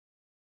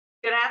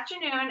Good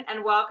afternoon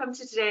and welcome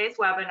to today's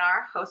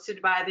webinar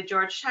hosted by the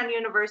Georgetown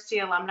University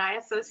Alumni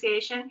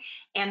Association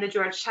and the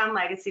Georgetown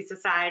Legacy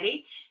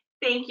Society.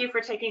 Thank you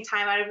for taking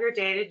time out of your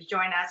day to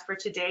join us for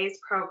today's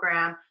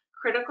program,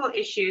 Critical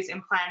Issues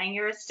in Planning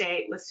Your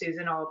Estate with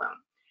Susan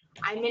Oldham.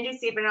 I'm Mindy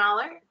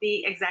Siebenaler,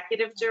 the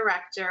Executive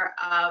Director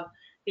of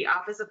the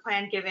Office of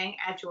Plan Giving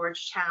at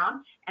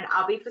Georgetown, and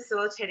I'll be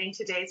facilitating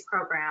today's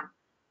program.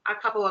 A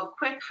couple of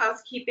quick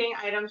housekeeping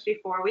items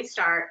before we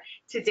start.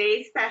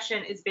 Today's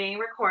session is being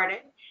recorded,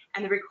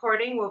 and the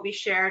recording will be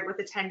shared with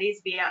attendees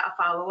via a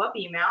follow-up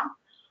email.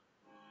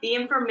 The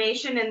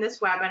information in this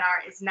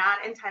webinar is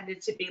not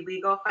intended to be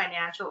legal,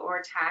 financial,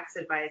 or tax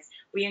advice.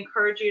 We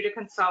encourage you to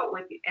consult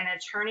with an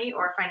attorney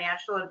or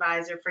financial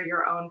advisor for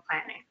your own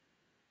planning.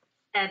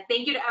 And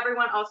thank you to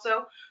everyone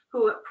also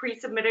who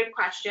pre-submitted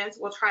questions.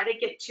 We'll try to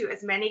get to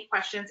as many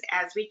questions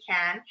as we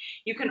can.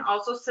 You can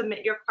also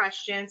submit your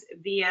questions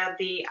via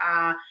the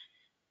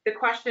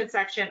question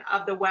section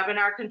of the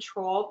webinar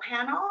control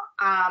panel.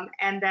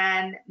 And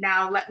then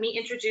now let me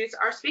introduce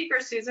our speaker,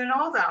 Susan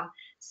Oldham.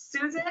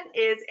 Susan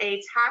is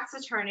a tax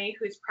attorney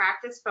whose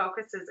practice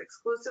focuses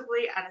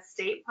exclusively on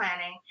estate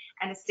planning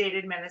and estate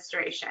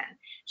administration.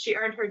 She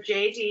earned her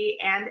JD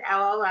and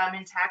LL.M.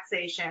 in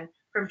taxation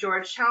from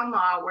Georgetown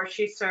Law, where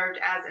she served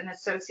as an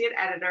associate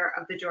editor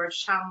of the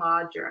Georgetown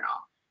Law Journal.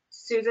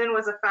 Susan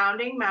was a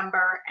founding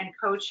member and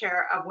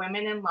co-chair of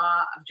Women in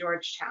Law of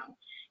Georgetown.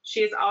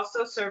 She has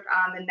also served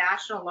on the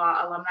National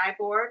Law Alumni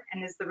Board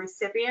and is the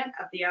recipient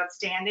of the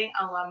Outstanding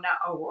Alumna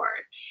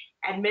Award.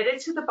 Admitted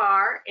to the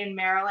bar in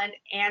Maryland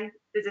and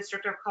the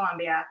District of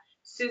Columbia,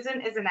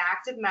 Susan is an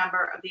active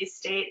member of the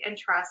estate and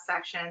trust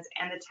sections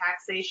and the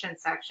taxation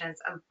sections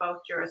of both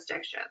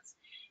jurisdictions.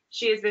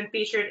 She has been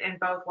featured in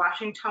both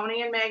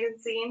Washingtonian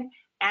Magazine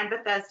and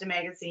Bethesda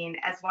Magazine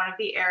as one of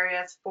the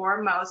area's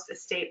foremost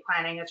estate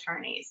planning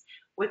attorneys.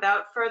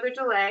 Without further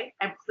delay,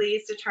 I'm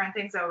pleased to turn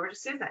things over to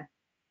Susan.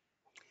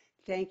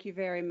 Thank you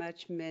very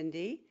much,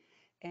 Mindy,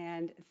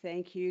 and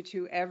thank you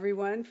to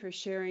everyone for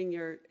sharing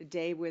your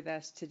day with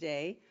us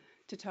today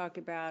to talk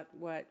about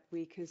what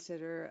we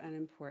consider an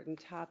important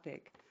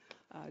topic.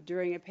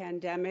 During a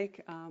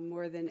pandemic,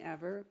 more than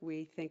ever,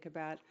 we think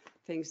about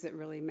things that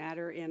really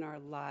matter in our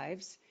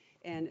lives,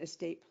 and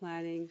estate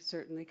planning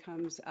certainly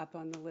comes up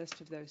on the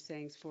list of those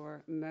things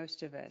for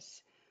most of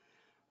us.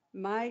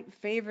 My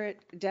favorite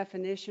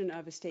definition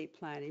of estate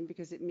planning,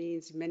 because it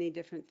means many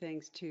different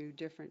things to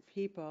different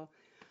people,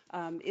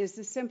 is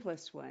the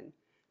simplest one,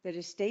 that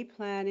estate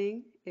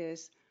planning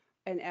is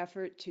an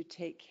effort to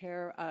take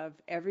care of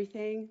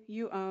everything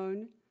you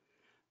own,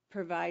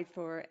 provide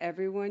for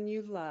everyone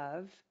you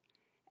love,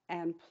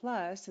 and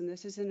plus, and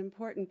this is an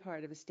important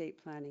part of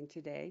estate planning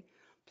today,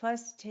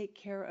 plus take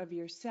care of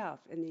yourself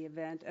in the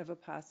event of a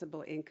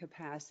possible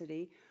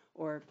incapacity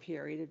or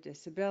period of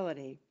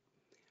disability.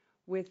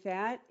 With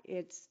that,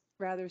 it's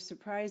rather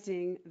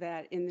surprising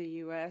that in the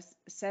US,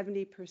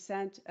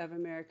 70% of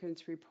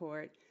Americans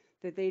report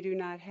that they do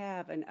not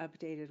have an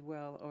updated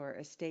will or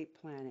estate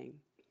planning.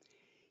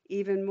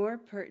 Even more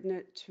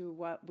pertinent to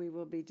what we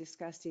will be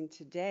discussing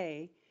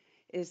today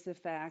is the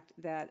fact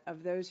that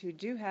of those who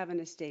do have an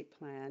estate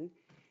plan,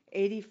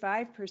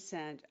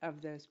 85%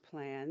 of those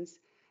plans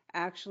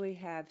actually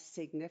have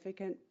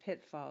significant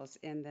pitfalls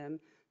in them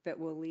that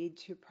will lead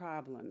to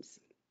problems.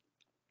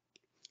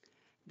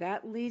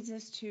 That leads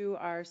us to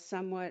our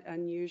somewhat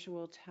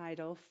unusual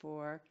title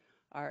for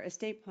our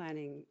estate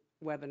planning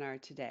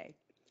webinar today.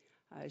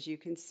 As you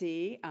can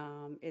see,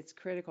 it's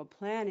critical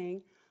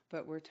planning,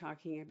 but we're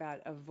talking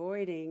about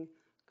avoiding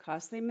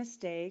costly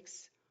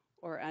mistakes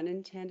or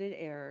unintended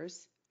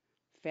errors,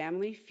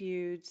 family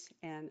feuds,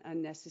 and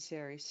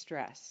unnecessary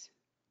stress.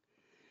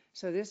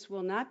 So this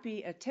will not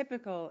be a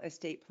typical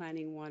Estate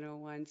Planning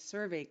 101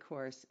 survey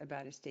course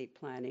about estate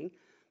planning,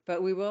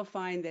 but we will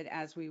find that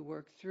as we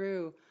work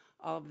through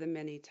all of the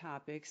many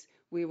topics,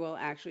 we will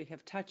actually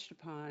have touched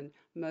upon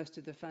most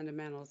of the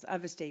fundamentals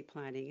of estate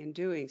planning in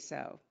doing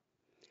so.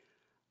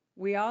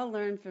 We all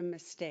learn from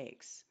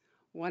mistakes.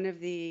 One of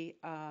the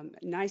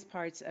nice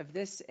parts of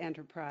this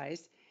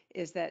enterprise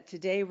is that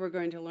today we're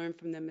going to learn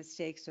from the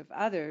mistakes of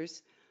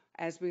others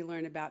as we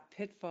learn about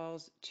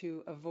pitfalls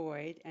to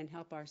avoid and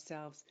help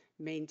ourselves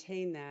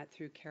maintain that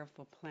through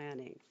careful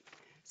planning.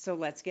 So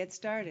let's get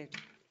started.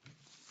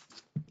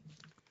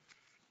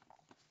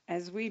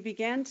 As we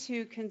begin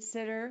to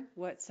consider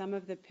what some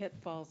of the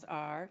pitfalls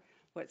are,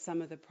 what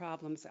some of the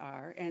problems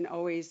are, and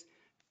always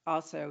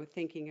also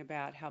thinking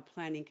about how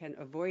planning can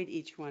avoid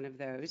each one of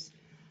those,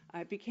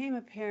 it became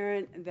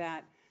apparent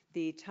that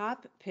the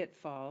top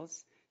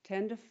pitfalls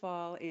tend to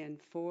fall in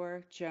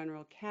four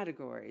general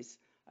categories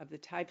of the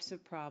types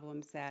of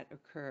problems that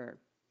occur.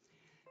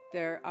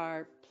 There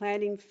are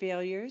planning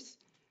failures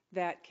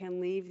that can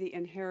leave the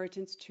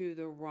inheritance to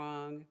the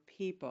wrong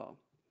people.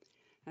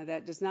 Now,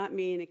 that does not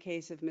mean a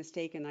case of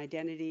mistaken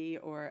identity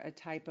or a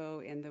typo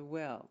in the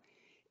will.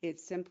 It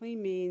simply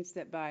means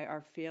that by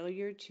our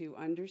failure to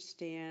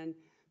understand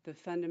the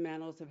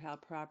fundamentals of how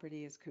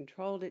property is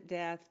controlled at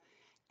death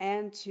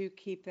and to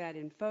keep that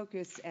in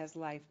focus as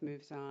life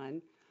moves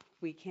on,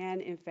 we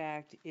can, in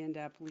fact, end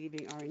up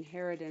leaving our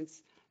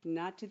inheritance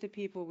not to the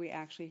people we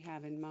actually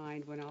have in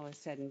mind when all is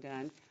said and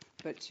done,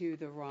 but to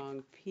the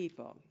wrong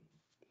people.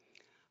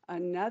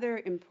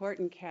 Another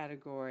important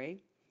category,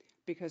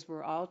 because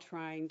we're all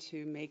trying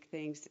to make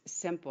things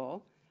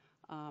simple,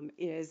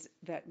 is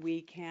that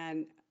we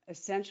can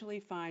essentially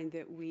find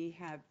that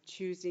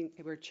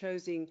we're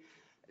choosing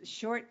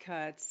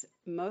shortcuts,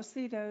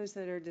 mostly those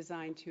that are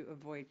designed to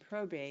avoid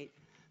probate,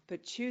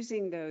 but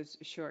choosing those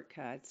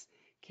shortcuts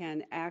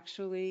can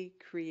actually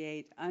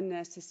create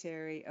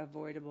unnecessary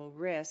avoidable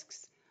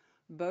risks,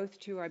 both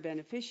to our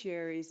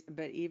beneficiaries,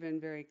 but even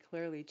very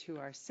clearly to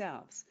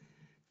ourselves.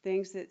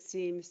 Things that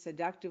seem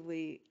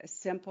seductively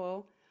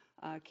simple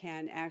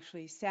can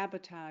actually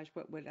sabotage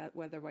what would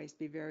otherwise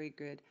be very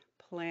good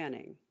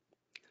planning.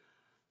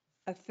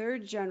 A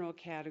third general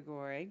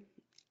category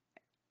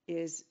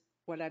is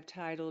what I've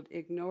titled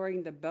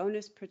Ignoring the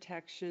Bonus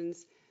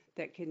Protections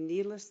that Can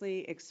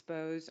Needlessly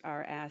Expose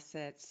Our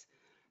Assets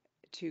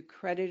to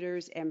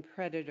Creditors and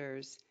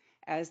Predators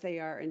as they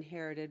are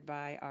inherited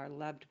by our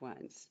loved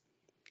ones.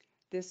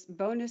 This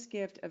bonus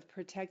gift of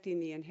protecting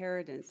the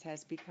inheritance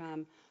has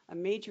become a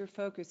major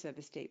focus of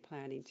estate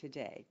planning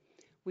today.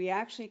 We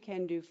actually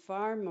can do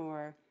far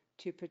more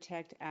to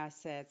protect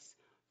assets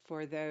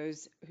for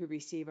those who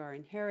receive our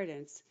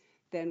inheritance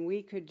than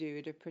we could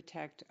do to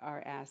protect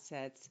our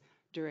assets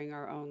during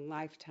our own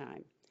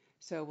lifetime.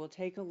 So we'll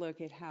take a look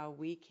at how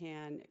we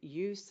can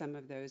use some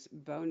of those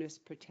bonus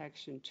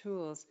protection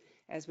tools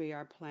as we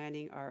are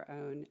planning our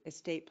own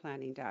estate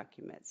planning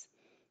documents.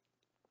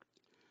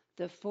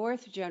 The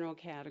fourth general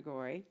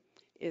category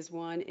is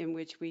one in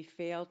which we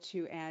fail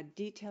to add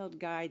detailed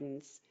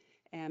guidance,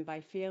 and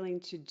by failing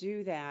to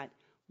do that,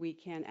 we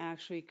can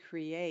actually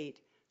create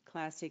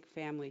classic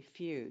family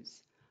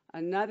feuds.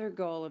 Another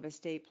goal of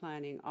estate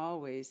planning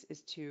always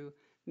is to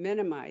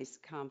minimize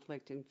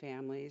conflict in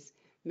families,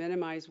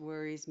 minimize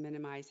worries,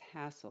 minimize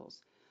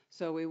hassles.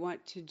 So we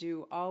want to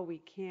do all we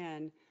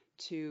can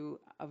to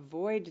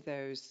avoid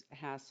those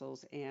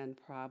hassles and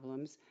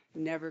problems,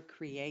 never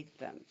create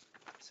them.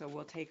 So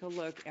we'll take a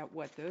look at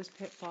what those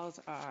pitfalls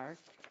are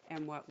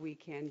and what we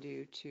can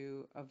do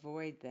to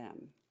avoid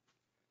them.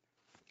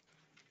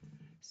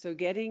 So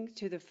getting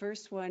to the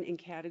first one in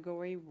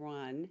category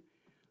 1,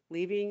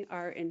 leaving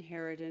our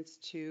inheritance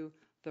to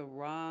the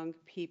wrong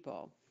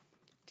people.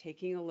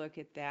 Taking a look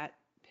at that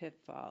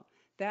pitfall.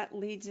 That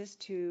leads us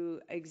to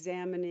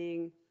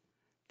examining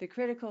the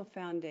critical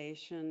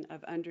foundation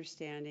of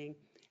understanding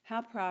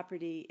how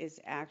property is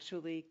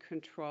actually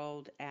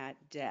controlled at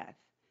death.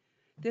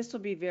 This will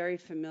be very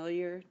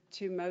familiar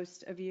to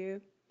most of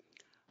you,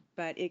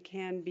 but it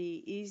can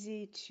be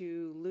easy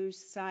to lose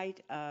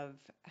sight of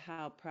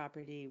how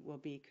property will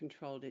be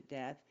controlled at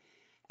death.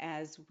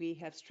 As we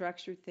have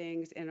structured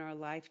things in our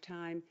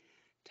lifetime,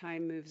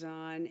 time moves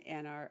on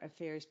and our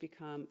affairs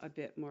become a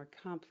bit more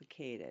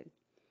complicated.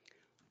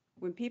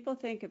 When people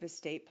think of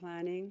estate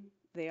planning,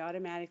 they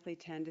automatically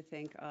tend to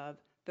think of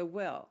the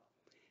will.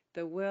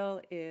 The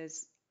will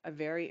is a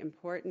very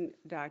important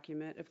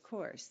document, of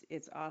course.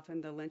 It's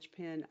often the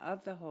linchpin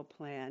of the whole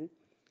plan.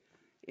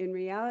 In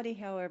reality,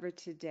 however,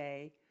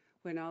 today,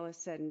 when all is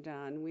said and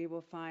done, we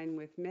will find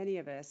with many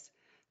of us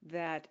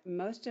that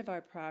most of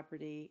our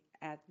property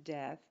at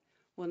death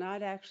will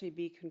not actually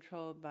be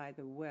controlled by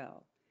the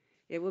will.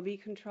 It will be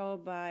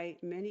controlled by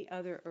many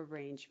other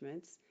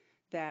arrangements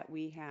that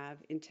we have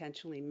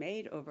intentionally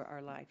made over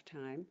our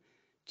lifetime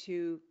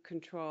to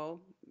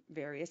control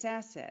various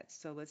assets.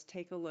 So let's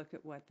take a look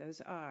at what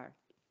those are.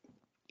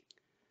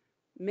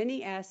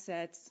 Many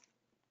assets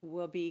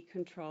will be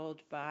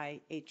controlled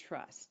by a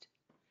trust.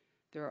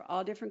 There are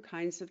all different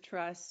kinds of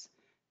trusts.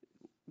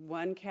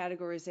 One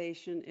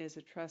categorization is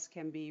a trust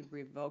can be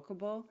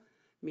revocable,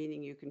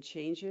 meaning you can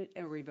change it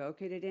and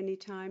revoke it at any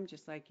time,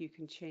 just like you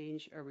can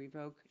change or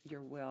revoke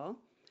your will.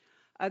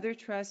 Other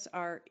trusts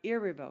are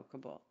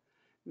irrevocable,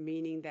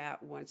 meaning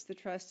that once the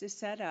trust is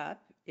set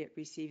up, it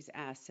receives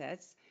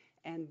assets,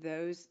 and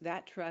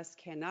that trust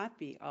cannot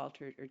be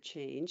altered or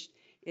changed.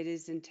 It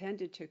is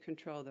intended to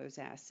control those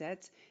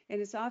assets,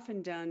 and it's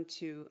often done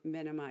to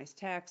minimize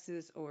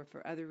taxes or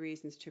for other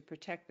reasons to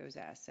protect those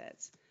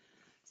assets.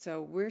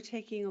 So we're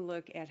taking a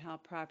look at how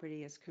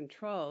property is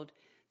controlled.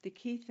 The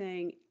key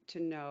thing to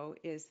know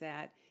is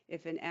that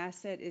if an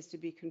asset is to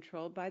be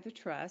controlled by the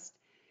trust,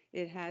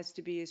 it has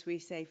to be, as we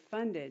say,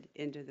 funded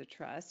into the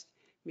trust,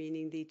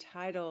 meaning the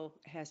title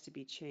has to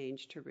be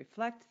changed to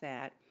reflect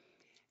that,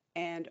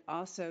 and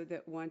also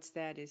that once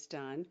that is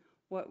done,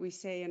 what we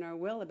say in our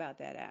will about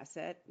that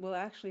asset will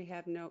actually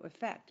have no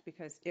effect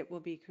because it will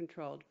be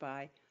controlled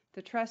by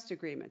the trust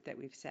agreement that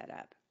we've set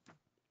up.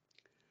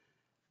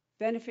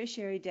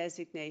 Beneficiary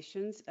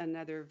designations,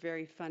 another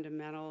very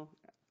fundamental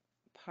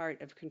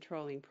part of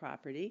controlling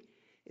property,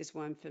 is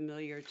one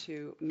familiar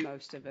to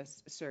most of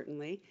us,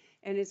 certainly,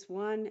 and it's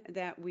one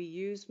that we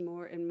use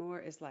more and more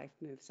as life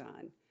moves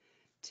on.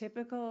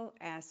 Typical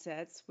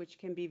assets, which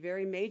can be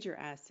very major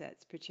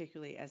assets,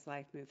 particularly as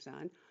life moves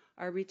on,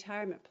 are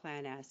retirement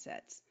plan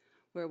assets.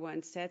 where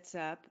one sets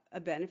up a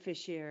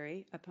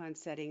beneficiary upon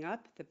setting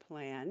up the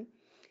plan,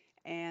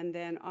 and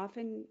then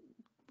often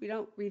we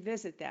don't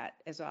revisit that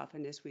as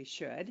often as we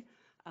should.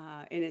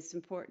 And it's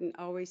important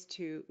always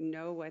to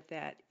know what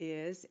that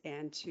is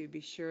and to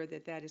be sure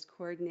that that is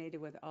coordinated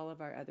with all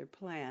of our other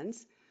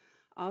plans.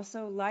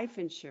 Also, life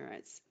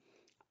insurance.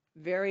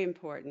 Very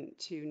important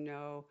to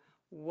know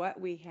what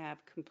we have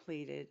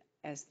completed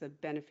as the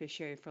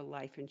beneficiary for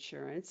life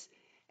insurance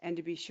and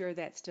to be sure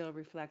that still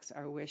reflects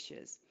our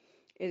wishes.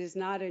 It is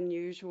not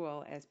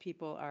unusual as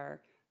people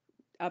are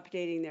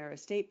updating their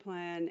estate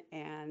plan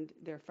and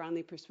they're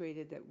finally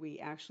persuaded that we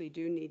actually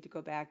do need to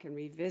go back and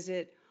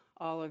revisit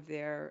all of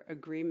their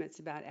agreements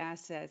about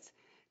assets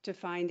to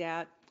find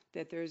out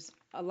that there's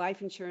a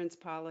life insurance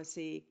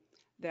policy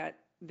that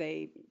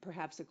they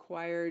perhaps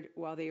acquired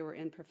while they were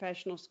in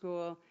professional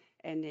school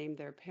and named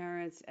their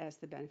parents as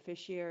the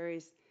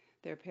beneficiaries.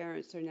 Their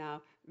parents are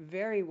now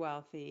very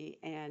wealthy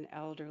and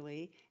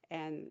elderly,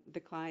 and the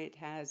client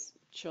has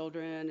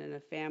children and a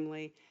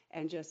family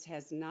and just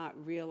has not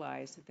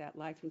realized that that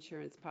life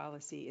insurance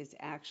policy is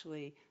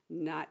actually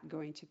not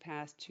going to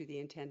pass to the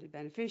intended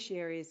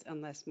beneficiaries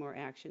unless more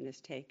action is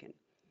taken.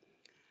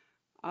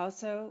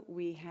 Also,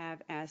 we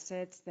have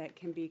assets that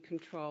can be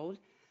controlled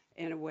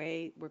in a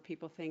way where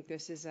people think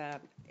this is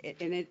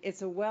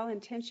it's a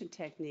well-intentioned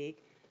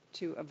technique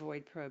to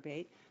avoid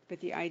probate, but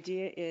the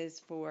idea is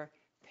for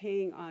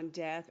paying on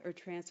death or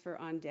transfer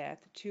on death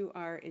to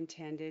our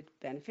intended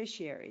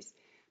beneficiaries,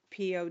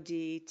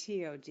 POD,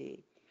 TOD.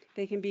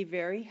 They can be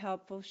very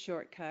helpful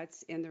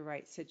shortcuts in the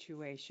right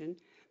situation,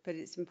 but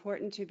it's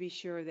important to be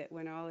sure that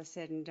when all is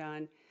said and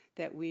done,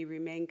 that we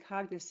remain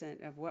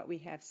cognizant of what we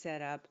have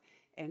set up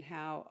and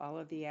how all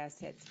of the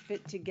assets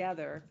fit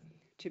together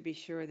to be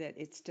sure that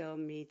it still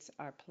meets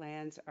our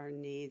plans, our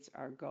needs,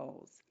 our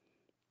goals.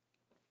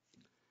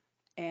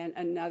 And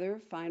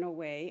another final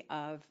way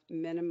of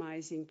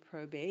minimizing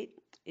probate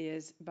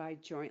is by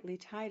jointly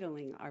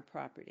titling our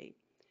property.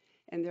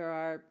 And there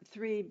are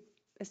three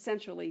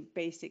essentially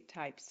basic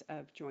types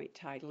of joint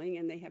titling,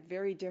 and they have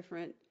very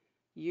different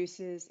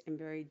uses and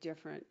very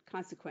different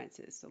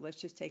consequences. So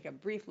let's just take a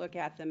brief look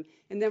at them,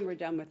 and then we're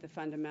done with the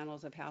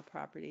fundamentals of how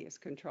property is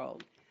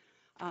controlled.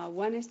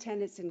 One is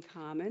tenants in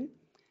common.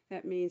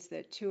 That means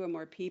that two or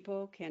more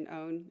people can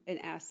own an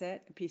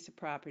asset, a piece of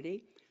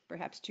property.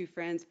 Perhaps two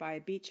friends buy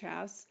a beach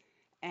house,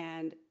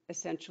 and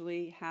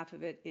essentially half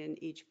of it in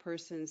each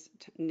person's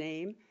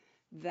name.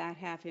 That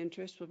half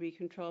interest will be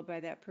controlled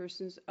by that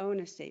person's own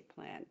estate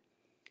plan.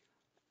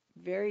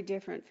 Very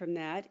different from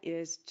that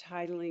is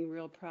titling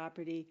real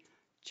property,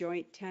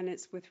 joint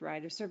tenants with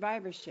right of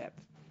survivorship,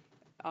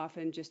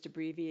 often just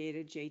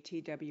abbreviated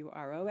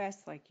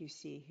JTWROS like you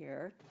see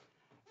here.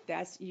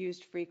 That's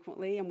used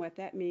frequently, and what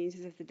that means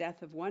is if the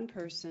death of one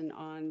person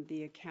on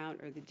the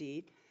account or the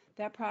deed,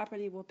 that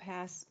property will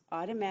pass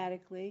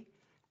automatically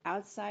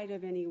outside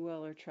of any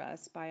will or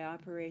trust by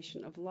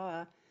operation of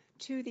law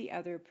to the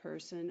other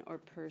person or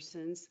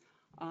persons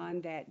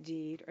on that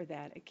deed or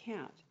that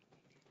account.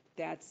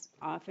 That's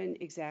often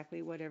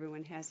exactly what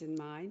everyone has in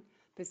mind,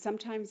 but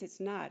sometimes it's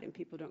not, and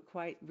people don't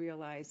quite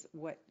realize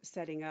what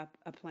setting up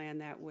a plan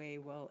that way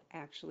will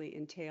actually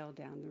entail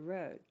down the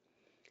road.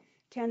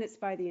 Tenants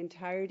by the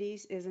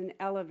entireties is an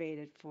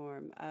elevated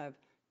form of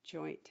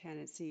joint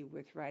tenancy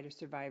with right of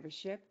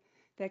survivorship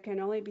that can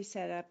only be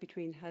set up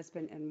between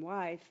husband and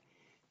wife.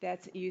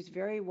 That's used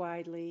very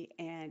widely,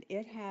 and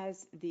it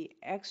has the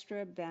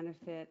extra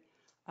benefit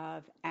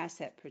of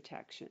asset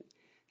protection.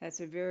 That's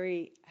a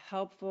very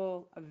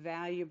helpful,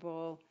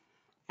 valuable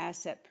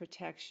asset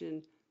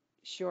protection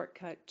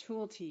shortcut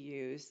tool to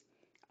use,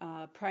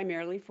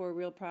 primarily for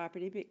real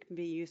property, but it can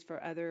be used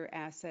for other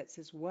assets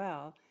as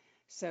well.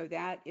 So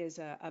that is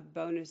a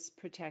bonus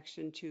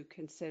protection to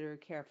consider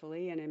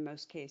carefully, and in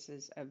most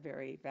cases, a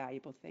very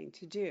valuable thing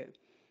to do.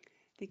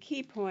 The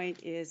key point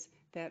is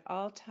that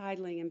all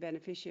titling and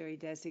beneficiary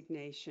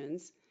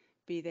designations,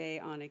 be they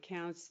on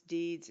accounts,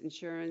 deeds,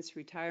 insurance,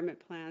 retirement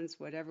plans,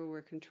 whatever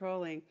we're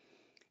controlling,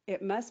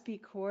 it must be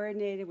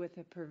coordinated with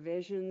the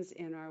provisions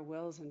in our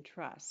wills and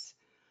trusts.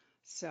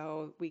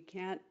 So we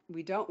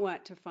don't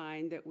want to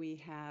find that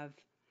we have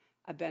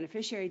a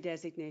beneficiary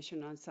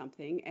designation on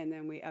something and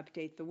then we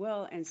update the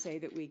will and say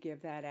that we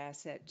give that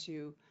asset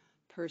to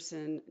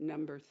person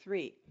number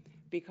 3,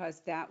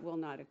 because that will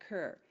not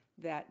occur.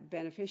 That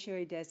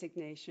beneficiary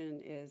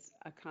designation is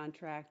a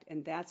contract,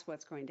 and that's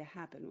what's going to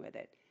happen with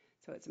it.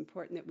 So it's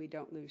important that we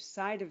don't lose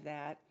sight of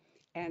that,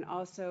 and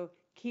also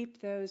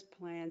keep those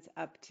plans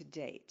up to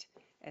date.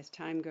 As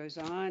time goes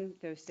on,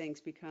 those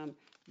things become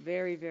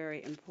very,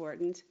 very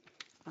important,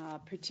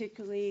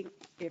 particularly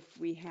if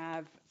we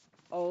have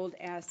old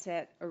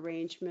asset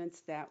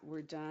arrangements that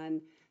were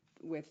done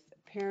with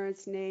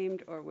parents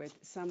named or with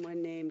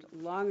someone named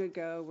long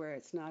ago where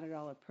it's not at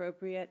all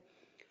appropriate.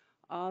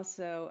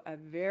 Also, a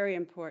very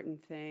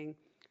important thing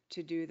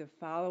to do the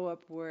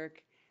follow-up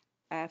work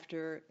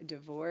after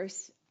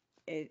divorce.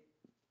 There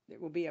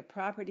will be a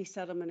property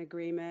settlement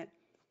agreement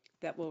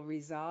that will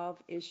resolve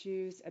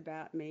issues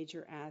about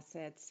major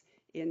assets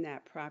in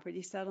that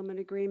property settlement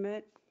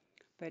agreement.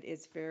 but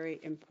it's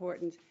very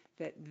important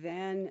that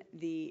then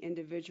the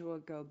individual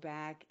go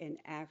back and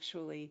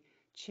actually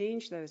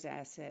change those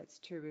assets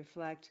to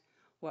reflect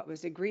what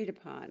was agreed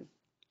upon.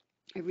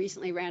 I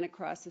recently ran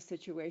across a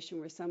situation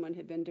where someone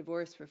had been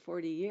divorced for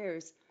 40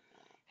 years,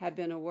 had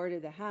been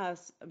awarded the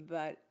house,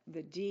 but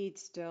the deed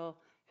still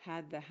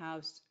had the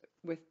house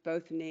with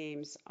both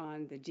names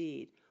on the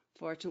deed.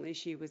 Fortunately,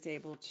 she was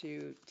able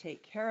to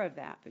take care of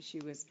that, but she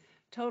was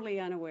totally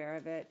unaware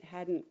of it,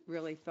 hadn't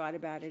really thought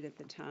about it at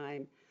the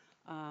time,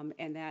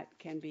 and that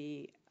can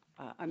be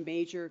a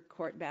major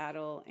court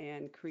battle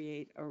and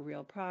create a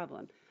real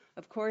problem.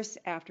 Of course,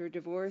 after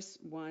divorce,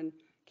 one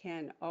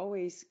can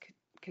always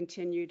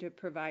continue to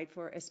provide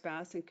for a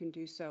spouse and can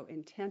do so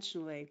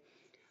intentionally,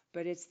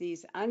 but it's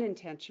these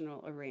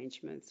unintentional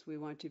arrangements we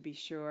want to be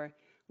sure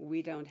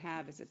we don't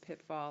have as a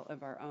pitfall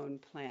of our own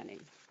planning.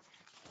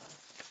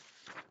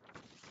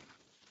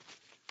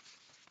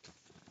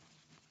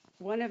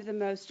 One of the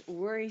most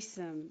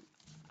worrisome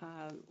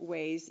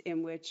ways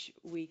in which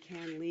we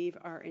can leave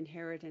our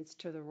inheritance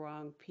to the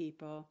wrong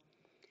people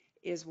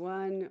is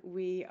one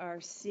we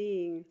are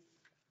seeing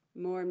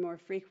more and more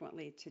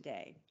frequently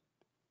today.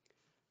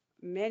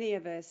 Many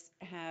of us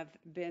have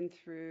been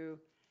through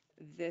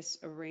this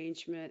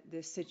arrangement,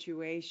 this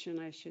situation,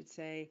 I should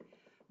say,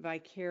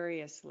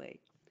 vicariously.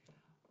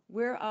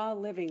 We're all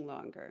living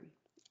longer.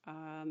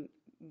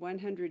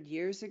 100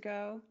 years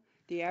ago,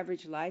 the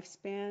average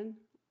lifespan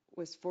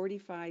was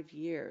 45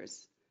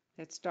 years.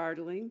 That's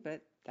startling,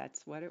 but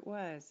that's what it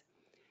was.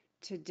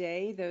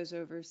 Today, those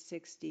over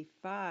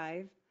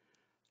 65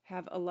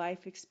 have a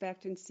life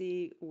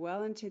expectancy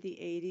well into the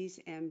 80s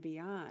and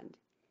beyond.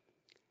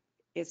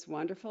 It's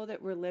wonderful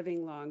that we're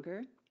living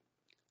longer.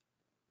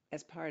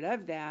 As part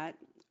of that,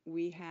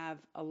 we have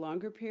a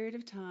longer period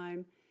of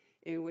time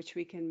in which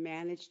we can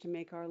manage to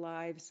make our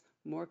lives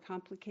more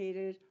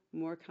complicated,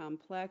 more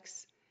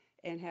complex,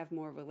 and have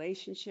more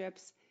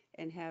relationships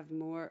and have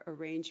more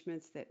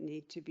arrangements that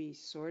need to be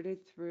sorted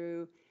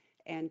through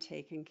and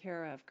taken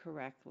care of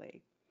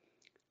correctly.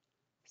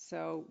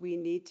 So we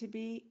need to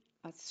be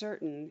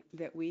certain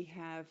that we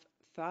have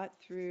thought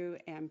through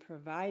and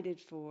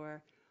provided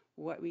for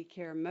what we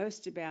care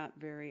most about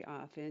very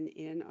often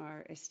in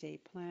our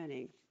estate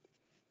planning.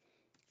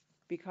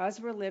 Because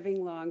we're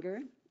living longer,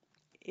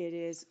 it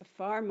is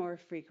far more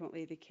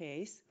frequently the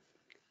case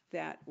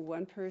that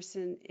one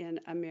person in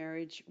a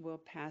marriage will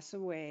pass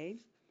away,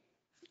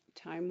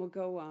 time will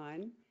go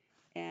on,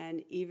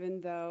 and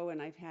even though,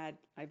 and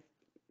I've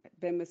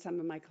been with some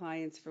of my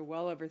clients for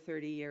well over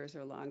 30 years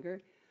or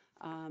longer,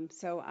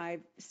 so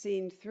I've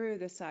seen through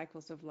the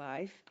cycles of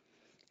life,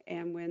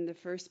 and when the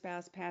first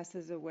spouse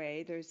passes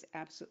away, there's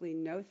absolutely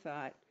no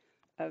thought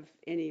of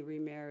any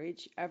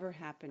remarriage ever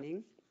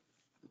happening.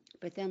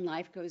 But then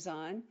life goes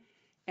on,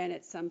 and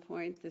at some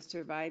point, the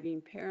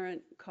surviving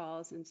parent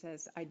calls and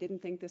says, I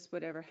didn't think this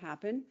would ever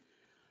happen,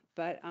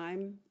 but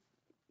I'm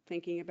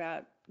thinking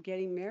about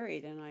getting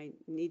married, and I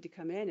need to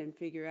come in and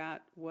figure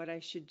out what I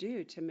should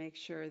do to make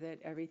sure that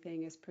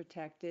everything is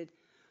protected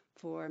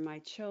for my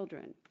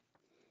children.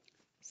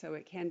 So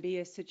it can be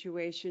a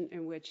situation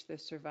in which the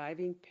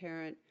surviving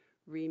parent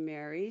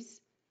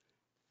remarries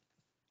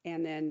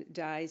and then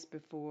dies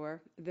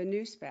before the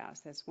new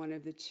spouse. That's one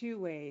of the two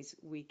ways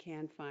we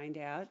can find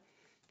out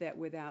that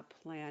without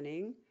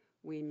planning,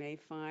 we may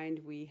find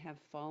we have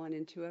fallen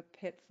into a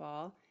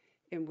pitfall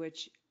in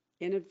which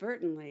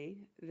inadvertently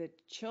the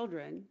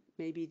children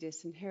may be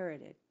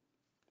disinherited.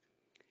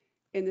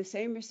 In the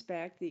same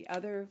respect, the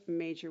other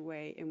major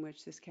way in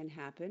which this can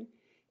happen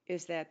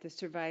is that the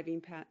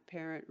surviving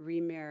parent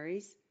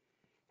remarries,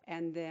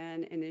 and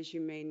then, and as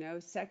you may know,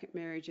 second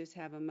marriages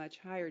have a much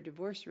higher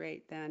divorce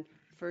rate than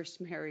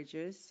first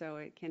marriages, so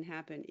it can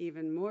happen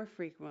even more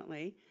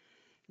frequently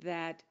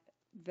that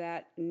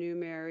that new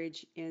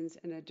marriage ends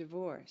in a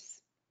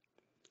divorce.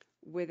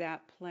 Without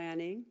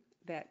planning,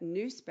 that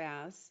new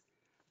spouse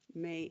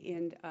may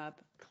end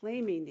up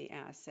claiming the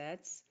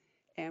assets,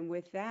 and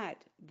with that,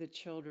 the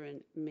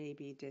children may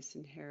be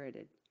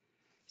disinherited.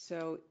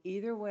 So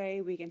either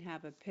way, we can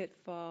have a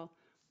pitfall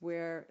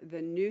where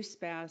the new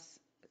spouse,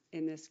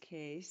 in this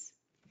case,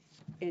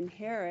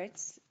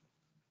 inherits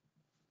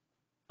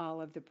all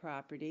of the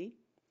property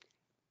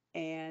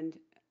and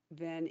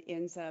then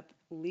ends up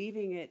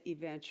leaving it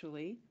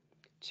eventually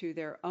to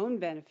their own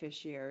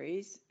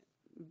beneficiaries,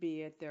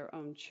 be it their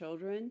own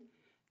children,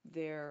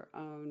 their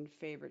own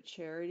favorite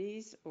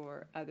charities,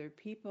 or other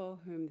people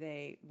whom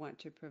they want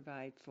to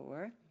provide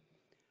for.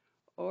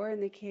 Or in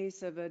the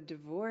case of a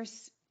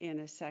divorce in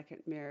a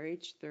second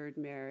marriage, third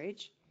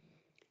marriage,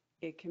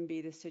 it can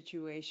be the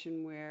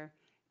situation where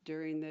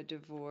during the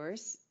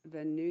divorce,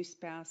 the new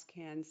spouse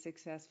can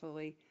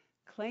successfully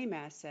claim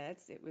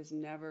assets. It was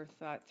never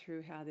thought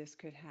through how this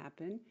could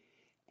happen,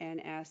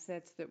 and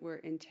assets that were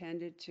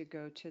intended to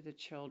go to the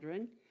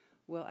children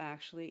will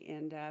actually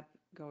end up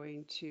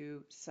going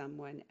to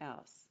someone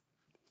else.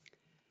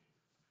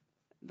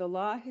 The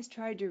law has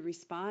tried to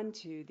respond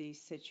to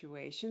these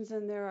situations,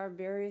 and there are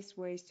various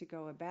ways to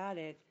go about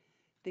it.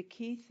 The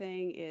key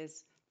thing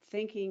is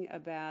thinking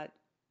about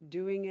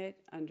doing it,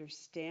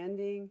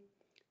 understanding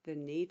the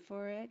need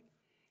for it,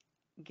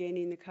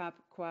 gaining the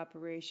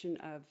cooperation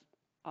of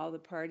all the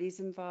parties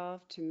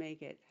involved to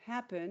make it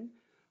happen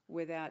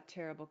without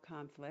terrible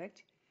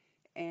conflict,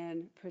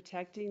 and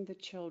protecting the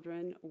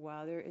children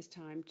while there is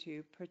time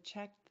to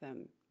protect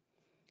them.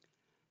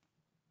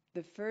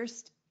 The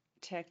first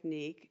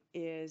technique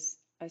is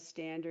a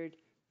standard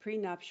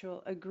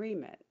prenuptial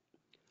agreement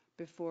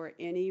before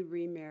any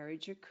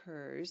remarriage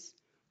occurs,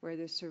 where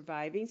the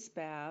surviving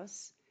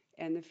spouse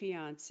and the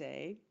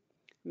fiance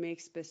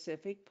make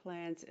specific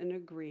plans and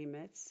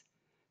agreements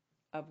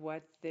of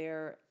what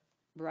their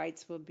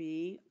rights will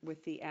be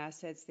with the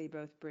assets they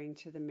both bring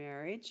to the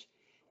marriage,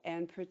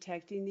 and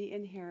protecting the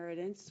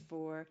inheritance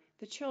for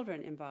the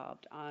children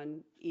involved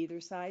on either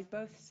side,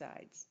 both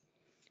sides.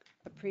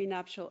 A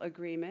prenuptial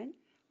agreement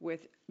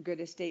with good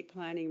estate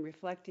planning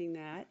reflecting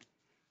that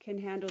can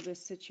handle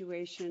this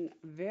situation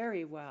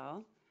very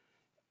well,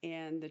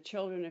 and the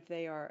children, if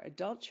they are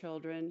adult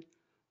children,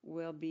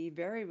 will be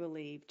very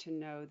relieved to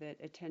know that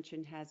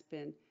attention has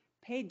been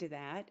paid to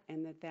that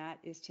and that that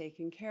is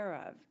taken care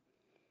of.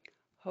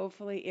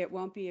 Hopefully, it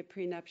won't be a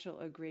prenuptial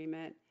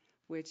agreement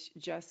which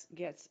just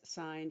gets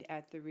signed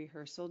at the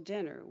rehearsal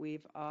dinner.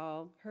 We've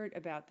all heard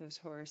about those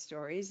horror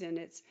stories, and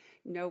it's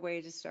no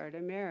way to start a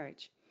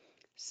marriage.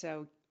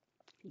 So,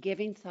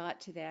 giving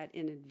thought to that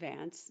in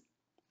advance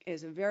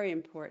is a very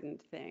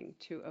important thing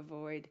to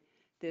avoid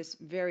this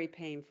very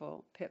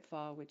painful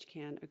pitfall which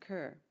can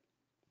occur.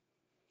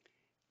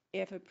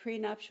 If a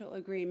prenuptial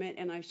agreement,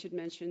 and I should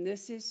mention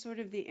this is sort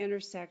of the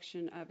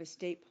intersection of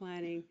estate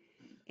planning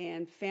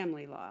and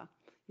family law.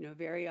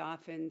 Very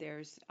often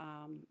there's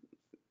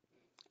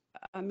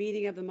a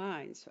meeting of the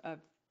minds of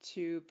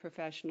two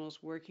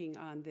professionals working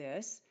on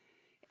this,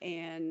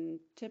 and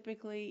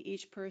typically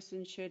each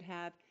person should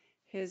have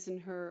his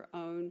and her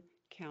own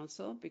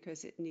counsel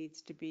because it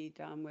needs to be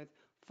done with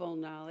full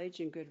knowledge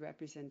and good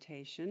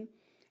representation.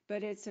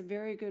 But it's a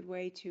very good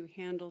way to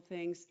handle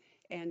things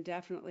and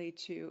definitely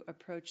to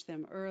approach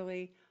them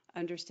early,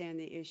 understand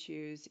the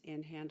issues,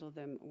 and handle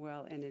them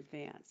well in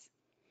advance.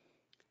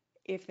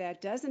 If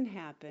that doesn't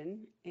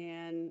happen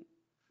and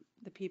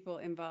the people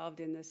involved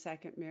in the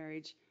second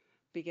marriage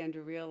begin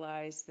to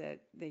realize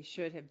that they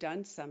should have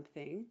done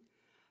something,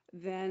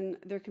 then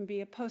there can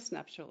be a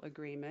postnuptial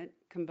agreement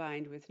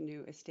combined with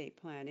new estate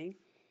planning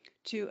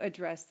to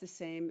address the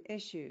same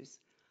issues.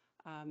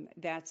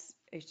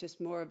 It's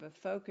just more of a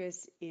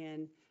focus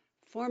in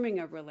forming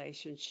a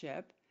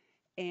relationship,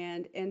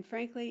 and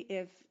frankly,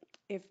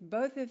 if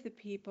both of the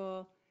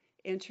people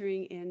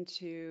entering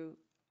into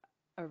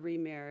a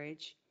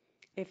remarriage,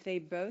 if they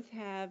both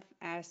have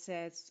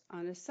assets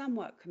on a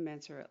somewhat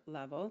commensurate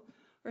level,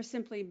 or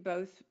simply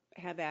both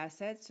have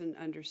assets and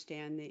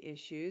understand the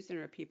issues and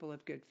are people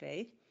of good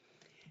faith,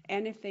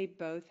 and if they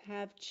both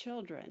have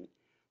children,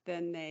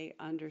 then they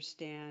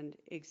understand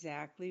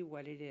exactly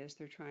what it is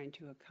they're trying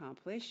to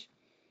accomplish,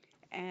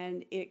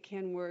 and it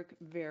can work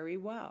very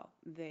well.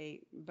 They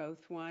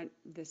both want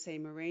the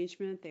same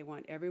arrangement. They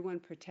want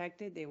everyone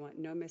protected. They want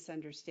no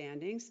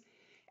misunderstandings,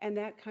 and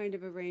that kind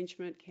of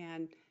arrangement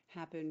can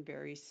happen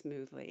very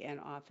smoothly and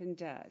often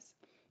does.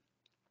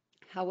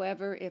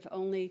 However, if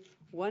only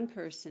one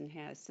person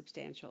has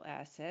substantial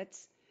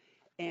assets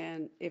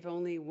and if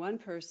only one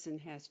person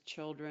has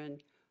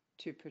children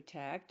to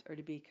protect or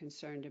to be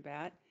concerned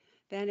about,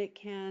 then it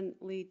can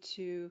lead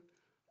to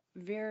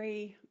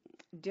very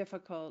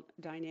difficult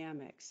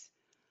dynamics.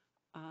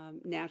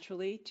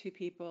 Naturally, two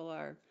people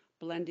are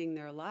blending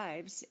their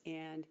lives,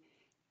 and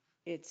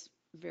it's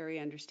very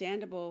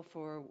understandable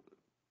for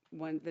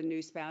the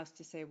new spouse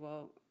to say,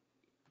 well,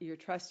 you're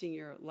trusting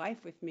your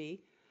life with me.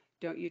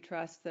 Don't you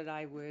trust that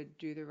I would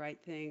do the right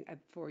thing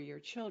for your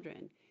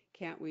children?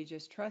 Can't we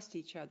just trust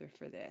each other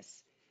for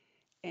this?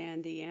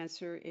 And the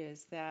answer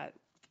is that,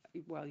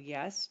 well,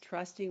 yes,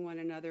 trusting one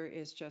another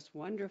is just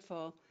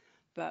wonderful,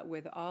 but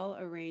with all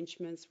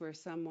arrangements where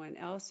someone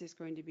else is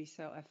going to be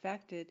so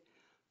affected,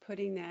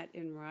 putting that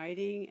in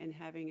writing and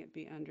having it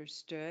be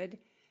understood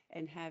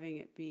and having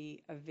it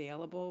be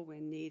available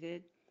when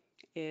needed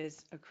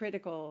is a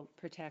critical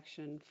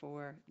protection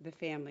for the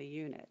family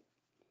unit.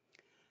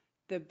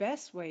 The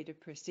best way to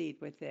proceed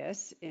with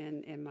this,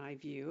 in my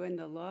view, and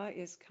the law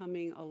is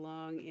coming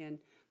along in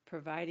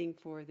providing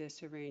for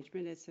this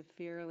arrangement, it's a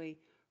fairly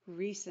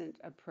recent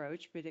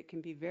approach, but it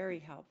can be very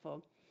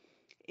helpful,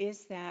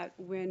 is that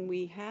when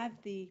we have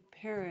the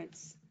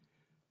parents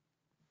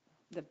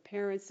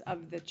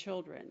of the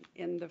children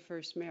in the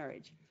first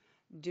marriage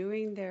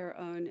doing their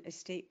own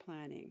estate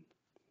planning,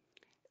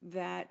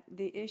 that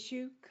the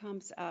issue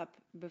comes up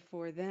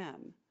before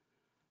them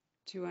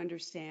to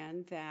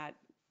understand that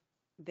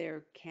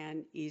there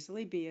can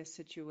easily be a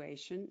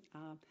situation.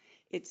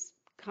 It's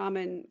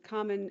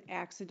common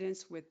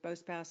accidents with both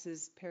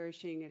spouses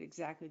perishing at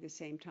exactly the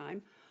same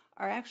time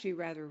are actually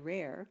rather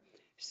rare.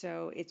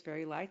 So it's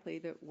very likely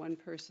that one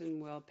person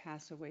will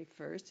pass away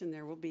first and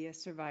there will be a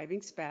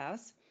surviving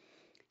spouse.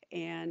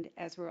 And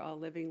as we're all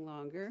living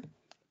longer,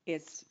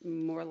 it's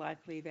more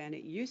likely than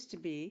it used to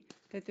be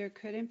that there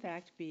could in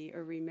fact be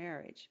a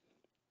remarriage.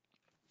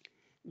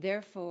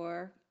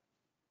 Therefore,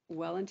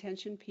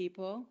 well-intentioned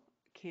people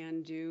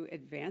can do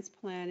advanced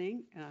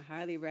planning, and I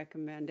highly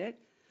recommend it,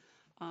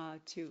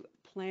 to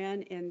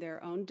plan in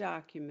their own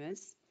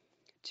documents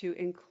to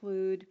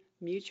include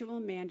mutual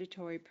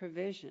mandatory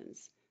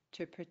provisions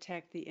to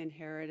protect the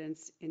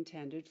inheritance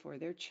intended for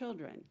their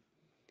children.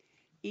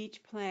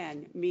 Each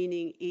plan,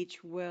 meaning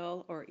each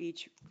will or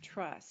each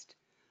trust,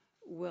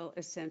 will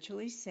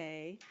essentially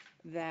say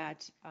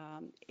that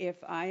if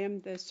I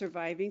am the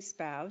surviving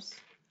spouse,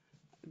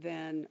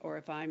 then, or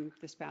if I'm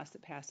the spouse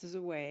that passes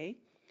away,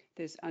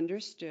 it is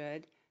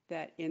understood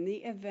that in the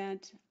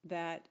event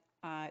that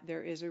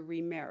there is a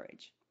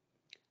remarriage,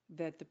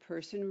 that the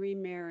person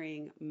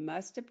remarrying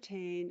must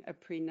obtain a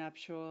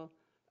prenuptial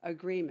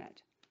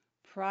agreement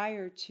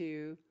prior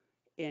to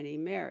any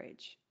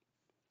marriage.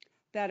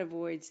 That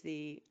avoids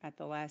the at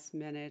the last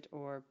minute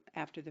or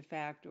after the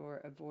fact,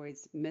 or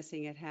avoids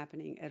missing it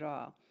happening at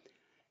all.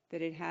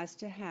 That it has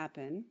to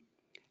happen,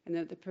 and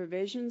that the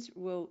provisions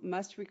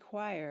must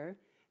require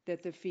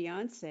that the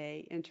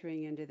fiance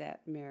entering into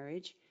that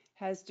marriage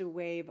has to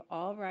waive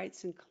all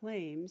rights and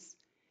claims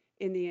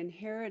in the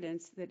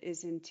inheritance that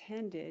is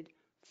intended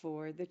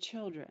for the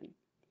children.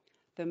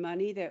 The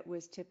money that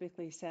was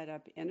typically set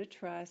up in a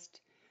trust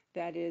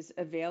that is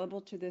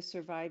available to the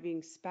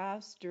surviving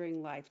spouse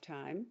during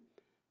lifetime,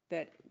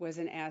 that was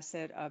an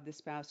asset of the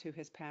spouse who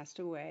has passed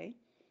away,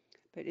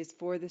 but is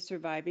for the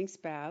surviving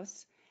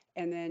spouse,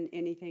 and then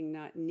anything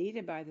not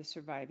needed by the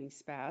surviving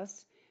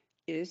spouse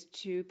is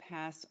to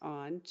pass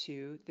on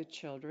to the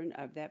children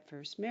of that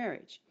first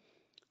marriage.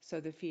 So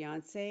the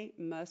fiance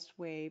must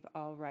waive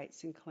all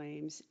rights and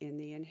claims in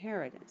the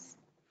inheritance.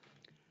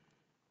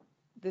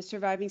 The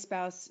surviving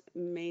spouse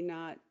may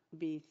not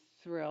be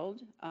thrilled.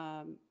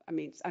 The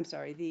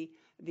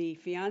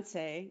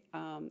fiance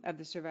of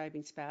the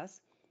surviving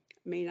spouse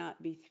may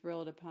not be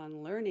thrilled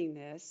upon learning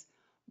this,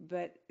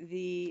 but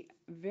the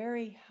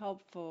very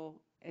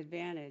helpful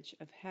advantage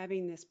of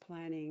having this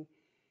planning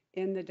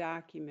in the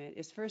document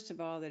is, first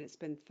of all, that it's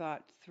been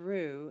thought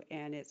through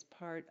and it's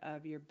part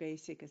of your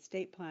basic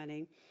estate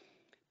planning.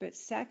 But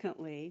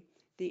secondly,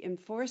 the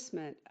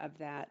enforcement of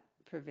that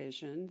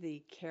provision,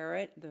 the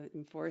carrot, the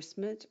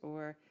enforcement,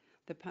 or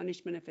the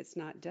punishment if it's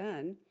not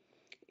done,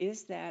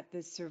 is that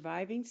the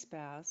surviving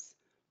spouse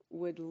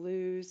would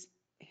lose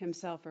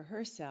himself or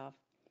herself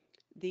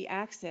the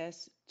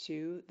access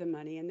to the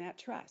money in that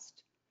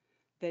trust,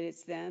 that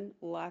it's then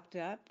locked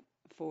up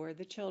for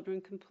the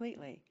children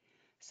completely,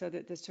 so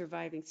that the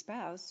surviving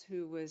spouse,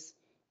 who was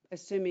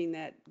assuming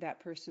that that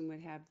person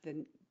would have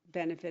the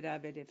benefit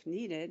of it if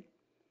needed,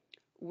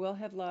 will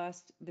have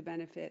lost the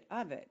benefit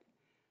of it.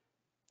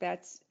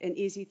 That's an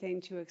easy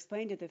thing to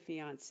explain to the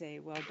fiance.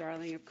 Well,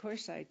 darling, of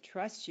course I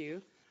trust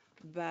you,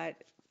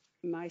 but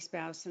my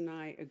spouse and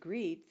I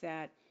agreed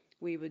that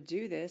we would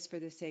do this for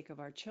the sake of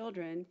our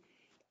children,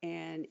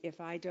 and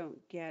if I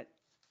don't get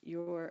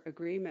your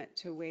agreement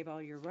to waive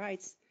all your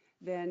rights,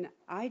 then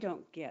I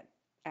don't get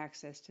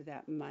access to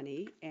that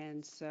money,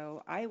 and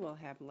so I will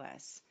have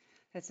less.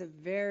 That's a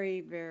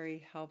very,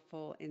 very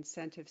helpful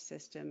incentive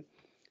system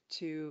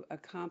to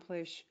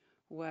accomplish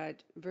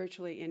what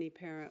virtually any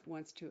parent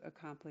wants to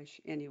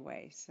accomplish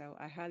anyway. So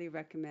I highly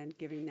recommend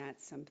giving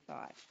that some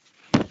thought.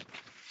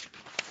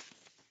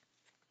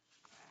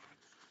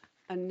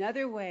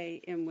 Another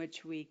way in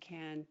which we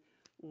can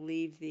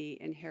leave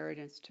the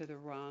inheritance to the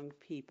wrong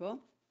people,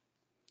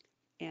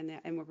 and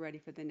we're ready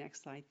for the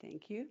next slide,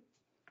 thank you,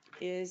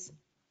 is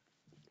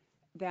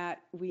that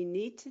we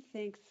need to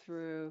think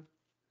through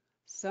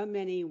so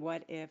many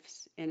what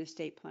ifs in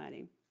estate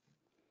planning.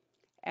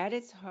 At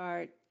its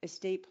heart,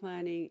 estate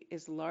planning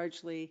is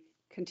largely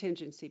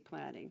contingency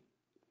planning.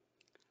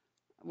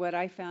 What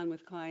I found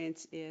with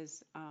clients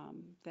is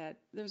that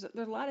there's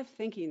a lot of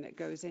thinking that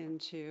goes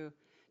into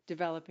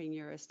developing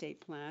your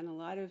estate plan, a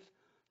lot of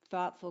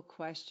thoughtful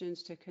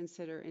questions to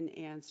consider and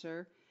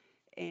answer.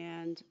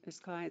 And as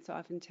clients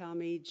often tell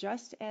me,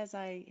 just as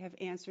I have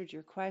answered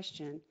your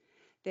question,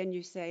 then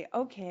you say,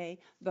 okay,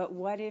 but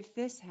what if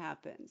this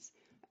happens?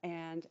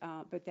 And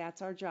but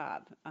that's our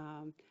job,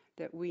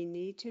 that we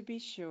need to be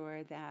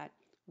sure that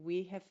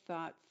we have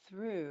thought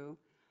through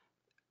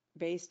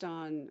based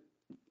on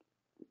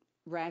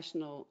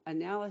rational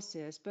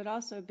analysis, but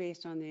also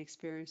based on the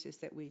experiences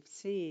that we've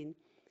seen.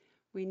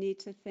 We need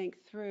to think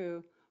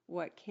through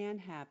what can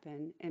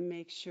happen and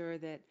make sure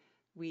that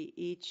we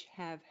each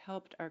have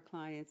helped our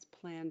clients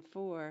plan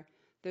for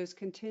those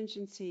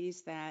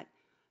contingencies that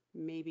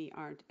maybe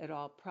aren't at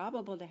all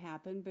probable to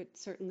happen, but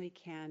certainly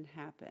can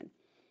happen.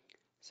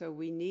 So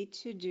we need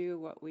to do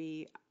what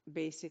we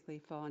basically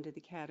fall into the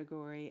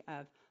category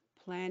of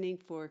planning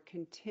for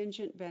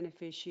contingent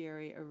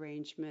beneficiary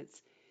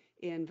arrangements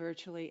in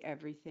virtually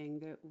everything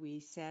that we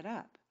set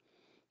up.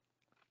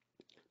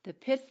 The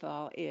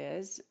pitfall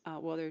is,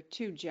 well, there are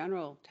two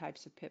general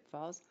types of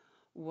pitfalls.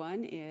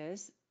 One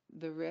is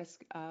the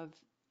risk of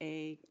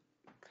a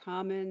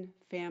common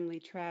family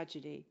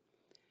tragedy,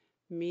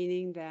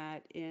 meaning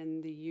that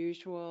in the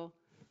usual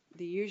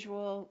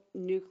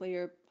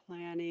nuclear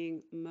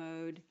planning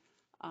mode,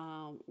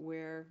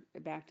 where,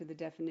 back to the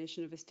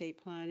definition of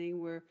estate planning,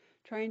 we're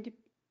trying to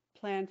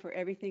plan for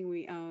everything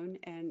we own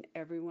and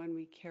everyone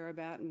we care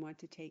about and want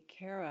to take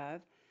care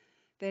of,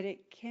 that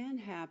it can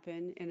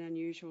happen in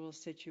unusual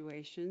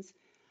situations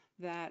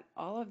that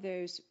all of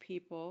those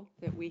people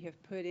that we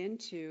have put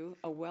into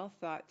a well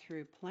thought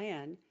through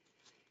plan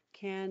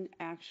can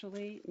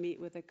actually meet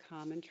with a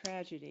common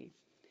tragedy.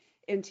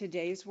 In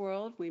today's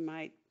world, we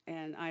might,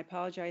 and I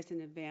apologize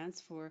in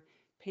advance for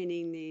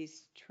painting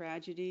these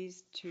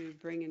tragedies to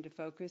bring into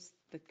focus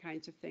the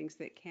kinds of things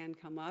that can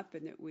come up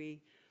and that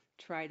we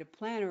try to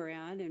plan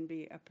around and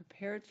be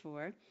prepared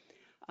for.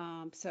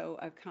 So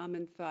a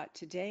common thought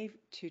today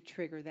to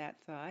trigger that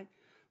thought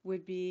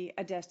would be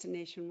a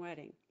destination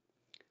wedding,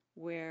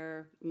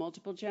 where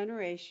multiple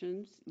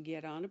generations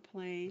get on a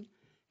plane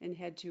and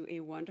head to a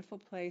wonderful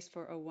place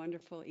for a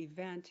wonderful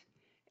event,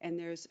 and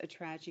there's a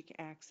tragic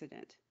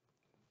accident.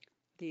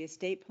 The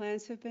estate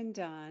plans have been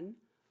done,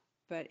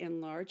 but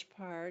in large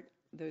part,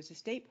 those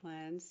estate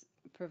plans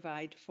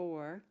provide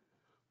for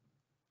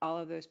all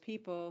of those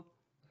people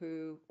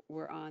who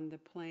were on the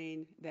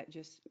plane that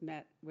just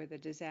met with a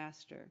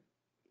disaster.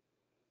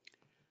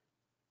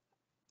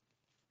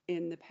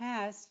 In the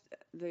past,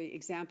 the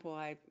example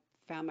I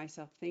found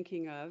myself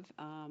thinking of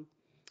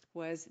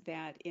was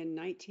that in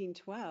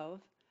 1912,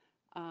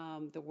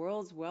 the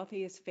world's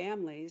wealthiest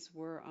families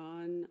were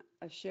on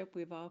a ship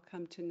we've all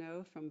come to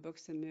know from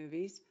books and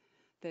movies,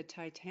 the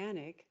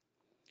Titanic,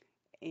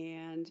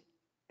 and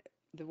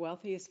the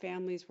wealthiest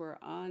families were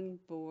on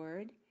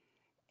board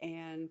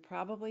and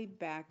probably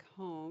back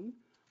home.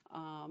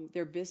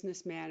 Their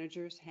business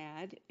managers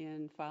had,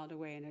 filed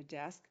away in a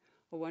desk,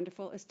 a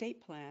wonderful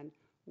estate plan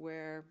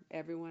where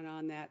everyone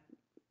on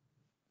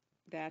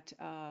that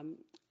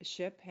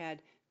ship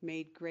had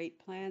made great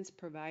plans,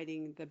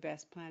 providing the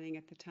best planning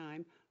at the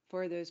time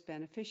for those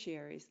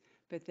beneficiaries,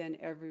 but then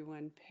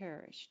everyone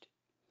perished.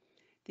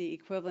 The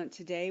equivalent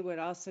today would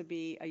also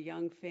be a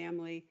young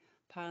family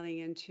piling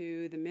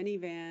into the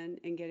minivan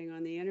and getting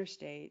on the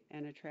interstate,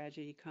 and a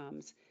tragedy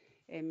comes,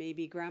 and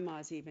maybe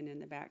grandma's even in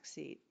the back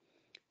seat.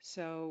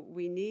 So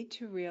we need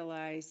to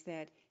realize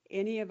that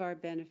any of our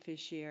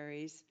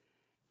beneficiaries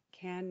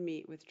can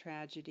meet with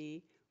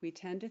tragedy. We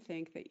tend to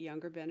think that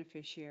younger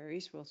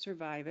beneficiaries will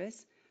survive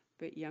us,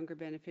 but younger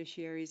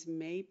beneficiaries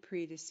may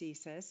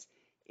predecease us.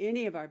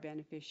 Any of our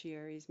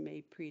beneficiaries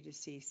may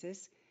predecease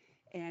us.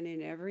 And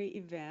in every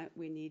event,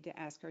 we need to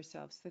ask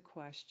ourselves the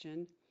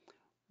question,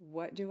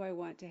 what do I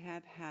want to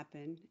have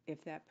happen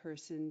if that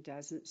person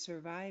doesn't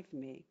survive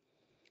me?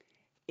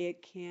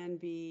 It can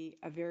be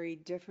a very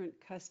different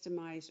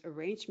customized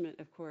arrangement,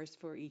 of course,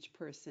 for each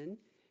person.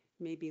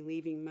 Maybe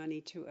leaving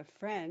money to a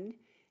friend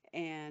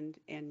and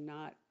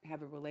not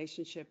have a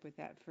relationship with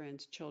that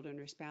friend's children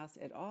or spouse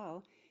at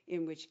all,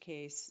 in which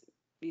case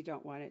you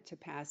don't want it to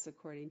pass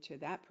according to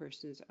that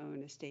person's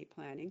own estate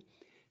planning.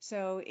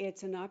 So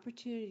it's an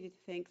opportunity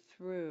to think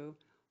through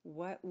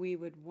what we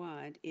would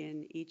want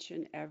in each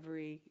and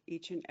every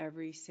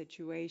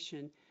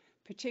situation,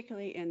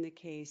 particularly in the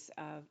case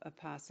of a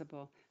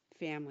possible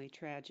family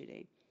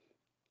tragedy.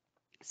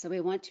 So we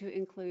want to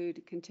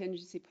include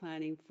contingency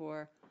planning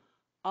for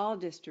all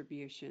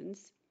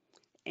distributions,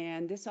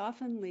 and this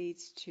often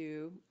leads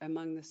to,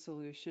 among the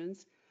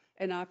solutions,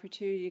 an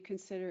opportunity to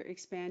consider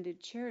expanded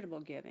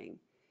charitable giving.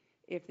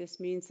 If this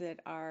means that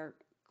our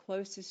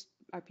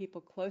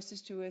people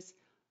closest to us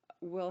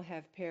will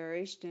have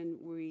perished and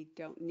we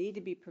don't need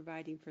to be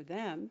providing for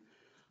them,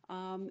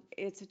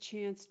 it's a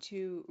chance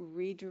to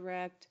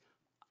redirect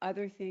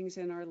other things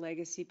in our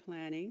legacy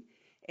planning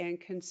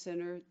and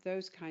consider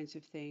those kinds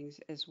of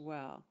things as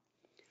well.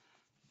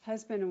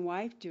 Husband and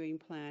wife doing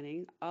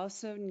planning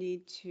also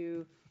need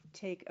to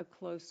take a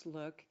close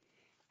look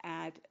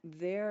at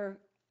their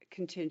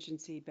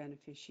contingency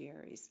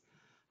beneficiaries.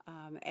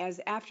 As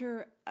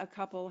after a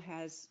couple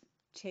has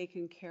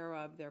taken care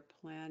of their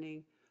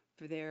planning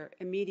for their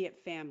immediate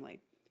family,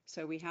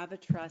 so we have a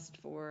trust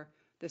for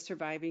the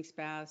surviving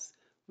spouse,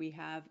 we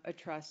have a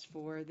trust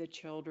for the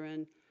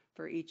children,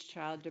 for each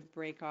child to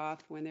break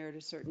off when they're at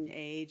a certain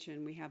age,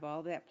 and we have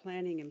all that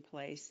planning in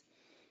place.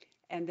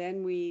 And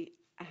then we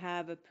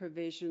have a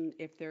provision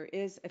if there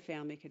is a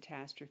family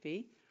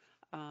catastrophe,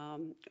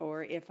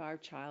 or if our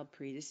child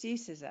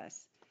predeceases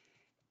us.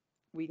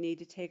 We need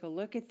to take a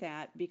look at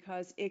that,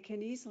 because it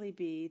can easily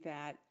be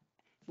that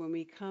when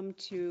we come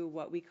to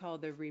what we call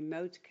the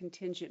remote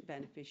contingent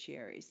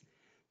beneficiaries,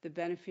 the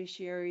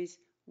beneficiaries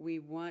we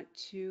want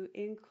to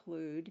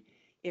include,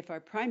 if our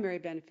primary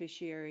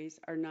beneficiaries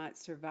are not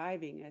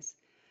surviving us,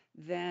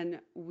 then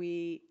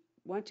we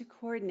want to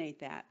coordinate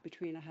that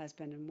between a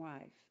husband and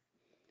wife.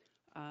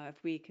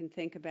 If we can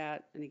think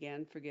about, and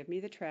again, forgive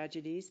me the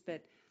tragedies,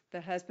 but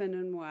the husband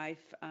and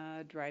wife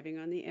driving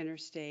on the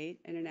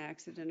interstate and an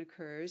accident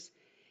occurs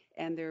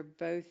and they're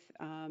both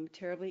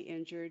terribly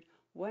injured.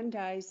 One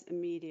dies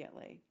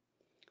immediately.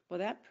 Well,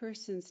 that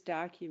person's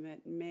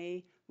document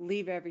may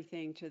leave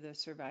everything to the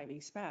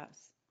surviving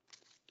spouse.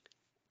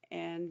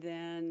 And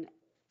then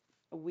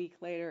a week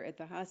later at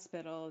the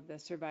hospital, the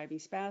surviving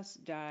spouse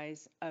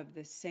dies of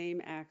the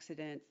same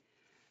accident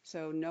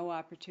So no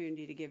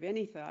opportunity to give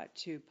any thought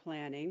to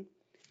planning.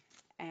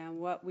 And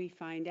what we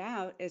find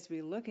out as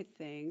we look at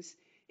things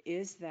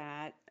is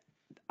that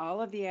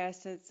all of the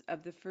assets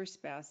of the first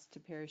spouse to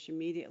perish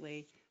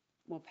immediately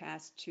will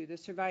pass to the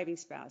surviving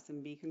spouse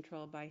and be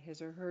controlled by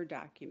his or her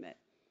document.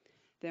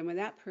 Then when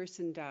that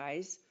person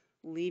dies,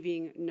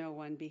 leaving no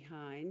one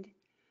behind,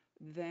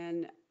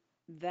 then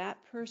that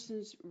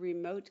person's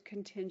remote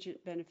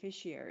contingent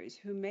beneficiaries,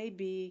 who may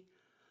be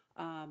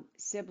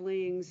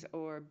siblings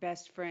or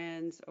best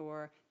friends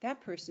or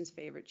that person's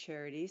favorite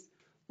charities,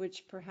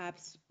 which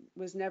perhaps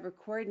was never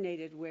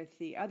coordinated with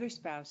the other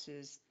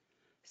spouse's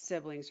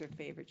siblings or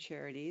favorite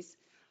charities.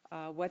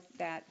 What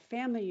that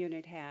family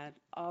unit had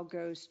all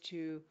goes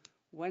to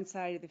one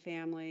side of the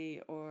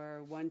family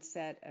or one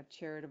set of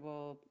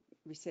charitable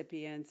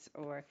recipients,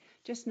 or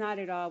just not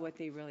at all what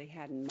they really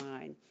had in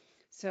mind.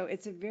 So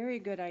it's a very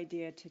good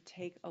idea to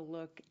take a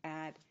look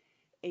at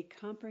a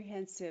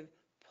comprehensive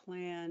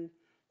plan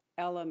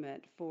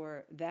element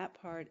for that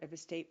part of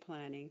estate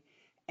planning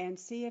and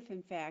see if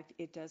in fact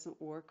it doesn't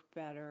work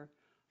better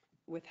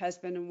with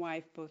husband and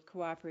wife both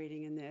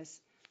cooperating in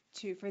this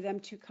for them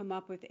to come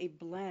up with a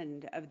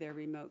blend of their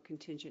remote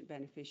contingent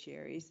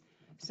beneficiaries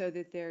so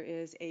that there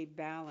is a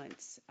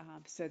balance,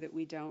 so that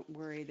we don't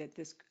worry that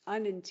this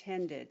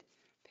unintended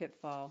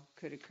pitfall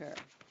could occur.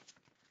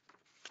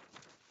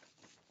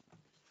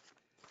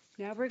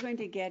 Now we're going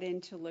to get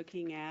into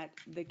looking at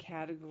the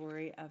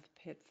category of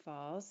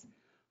pitfalls,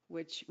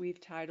 which we've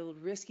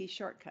titled risky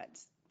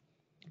shortcuts.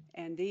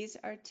 And these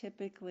are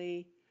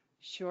typically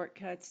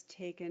shortcuts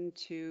taken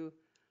to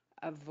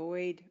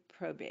avoid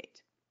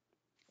probate.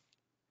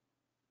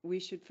 We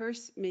should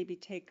first maybe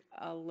take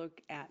a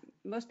look at,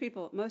 most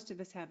of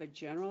us have a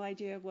general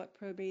idea of what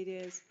probate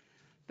is,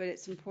 but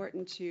it's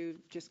important to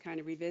just kind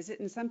of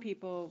revisit. And some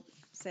people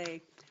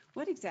say,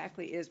 what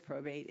exactly is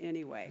probate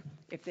anyway,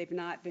 if they've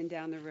not been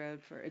down the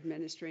road for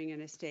administering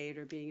an estate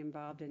or being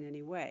involved in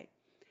any way?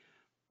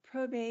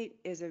 Probate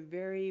is a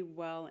very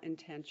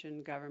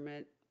well-intentioned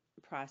government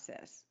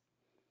process.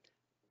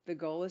 The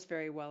goal is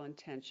very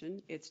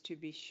well-intentioned. It's to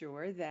be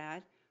sure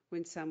that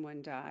when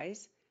someone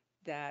dies,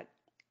 that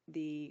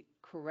the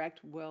correct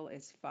will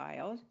is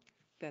filed,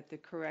 that the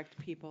correct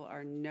people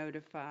are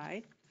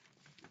notified,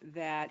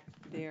 that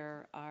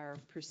there are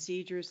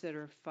procedures that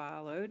are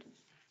followed,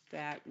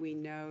 that we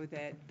know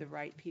that the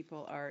right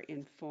people are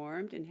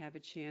informed and have a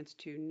chance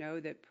to know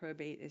that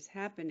probate is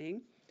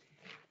happening,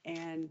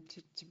 and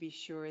to be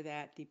sure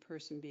that the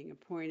person being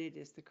appointed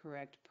is the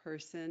correct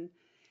person.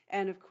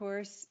 And of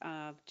course,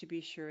 to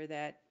be sure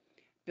that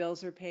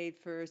bills are paid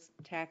first,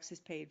 taxes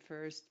paid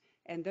first,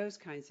 and those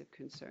kinds of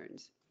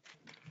concerns.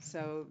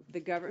 So the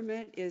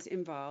government is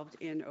involved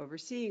in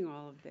overseeing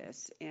all of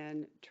this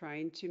and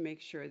trying to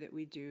make sure that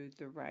we do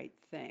the right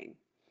thing.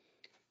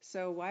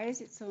 So why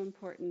is it so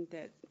important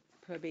that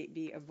probate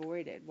be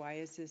avoided? Why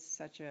is this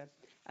such a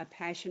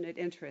passionate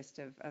interest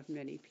of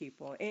many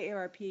people?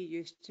 AARP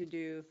used to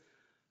do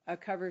a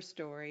cover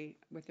story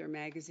with their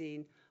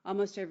magazine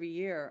almost every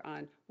year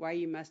on why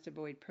you must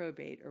avoid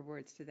probate, or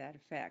words to that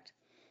effect.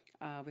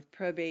 With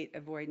probate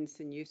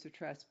avoidance and use of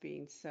trust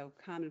being so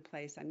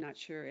commonplace, I'm not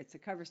sure it's a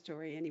cover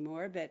story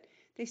anymore, but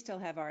they still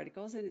have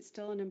articles and it's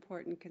still an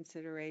important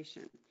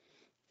consideration.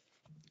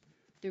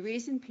 The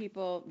reason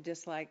people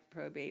dislike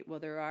probate, well,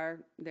 there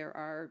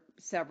are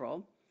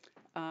several,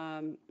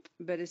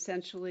 but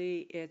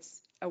essentially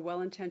it's a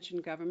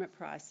well-intentioned government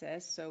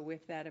process. So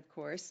with that, of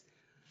course,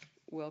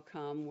 will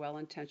come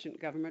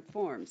well-intentioned government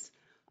forms.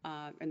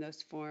 And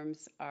those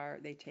forms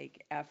they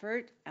take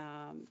effort,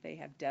 they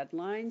have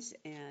deadlines,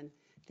 and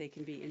they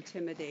can be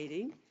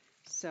intimidating.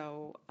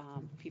 So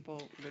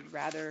people would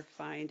rather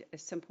find a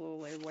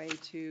simpler way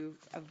to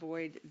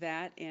avoid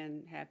that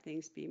and have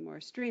things be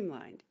more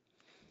streamlined.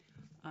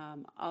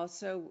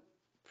 Also,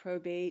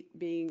 probate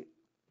being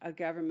a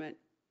government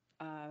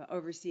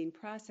overseen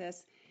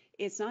process,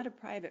 it's not a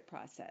private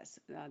process.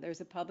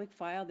 There's a public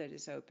file that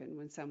is open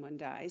when someone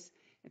dies,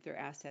 if their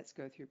assets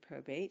go through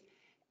probate,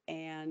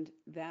 and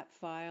that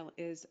file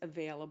is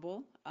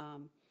available.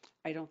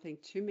 I don't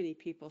think too many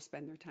people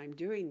spend their time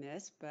doing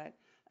this, but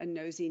a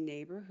nosy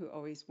neighbor who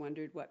always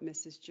wondered what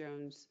Mrs.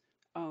 Jones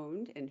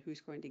owned and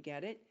who's going to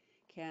get it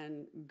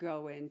can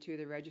go into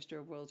the Register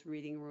of Wills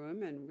reading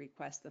room and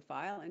request the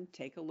file and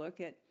take a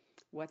look at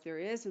what there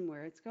is and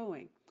where it's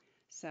going.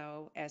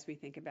 So as we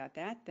think about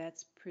that,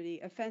 that's pretty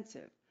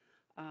offensive.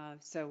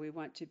 So we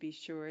want to be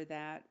sure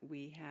that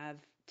we have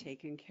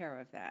taken care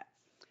of that.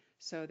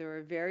 So there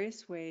are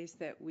various ways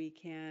that we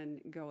can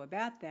go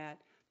about that,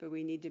 but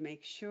we need to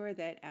make sure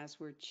that as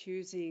we're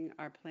choosing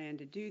our plan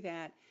to do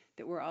that,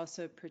 that we're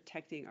also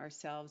protecting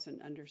ourselves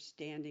and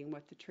understanding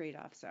what the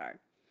trade-offs are.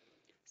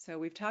 So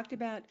we've talked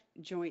about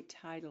joint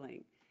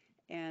titling,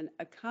 and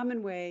a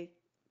common way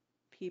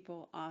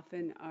people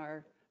often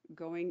are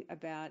going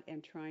about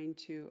and trying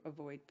to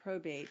avoid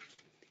probate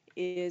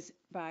is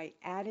by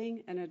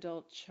adding an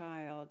adult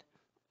child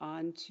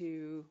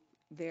onto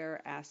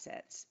their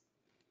assets.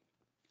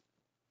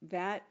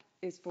 That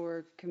is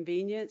for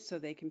convenience, so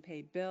they can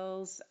pay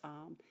bills.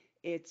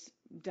 It's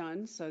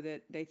done so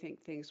that they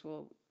think things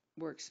will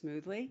work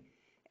smoothly.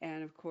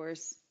 And of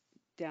course,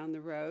 down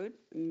the road,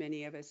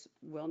 many of us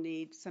will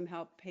need some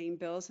help paying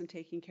bills and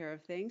taking care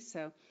of things.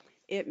 So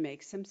it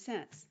makes some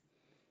sense.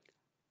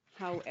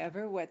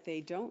 However, what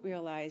they don't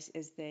realize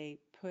is they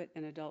put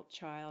an adult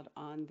child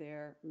on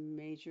their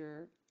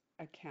major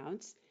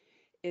accounts,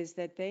 is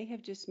that they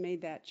have just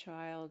made that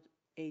child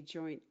a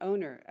joint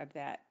owner of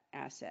that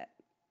asset.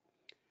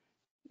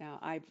 Now,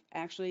 I've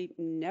actually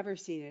never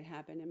seen it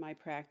happen in my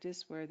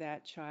practice where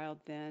that child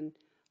then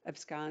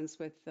absconds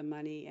with the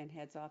money and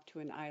heads off to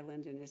an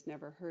island and is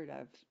never heard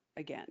of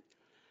again.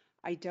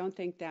 I don't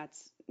think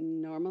that's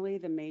normally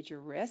the major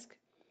risk,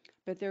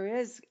 but there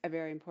is a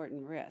very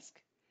important risk.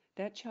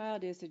 That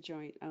child is a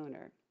joint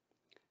owner.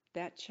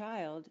 That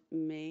child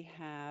may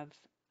have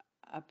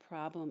a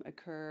problem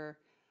occur,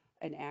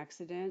 an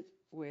accident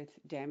with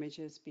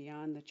damages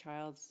beyond the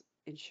child's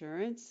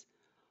insurance,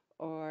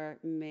 or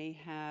may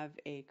have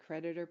a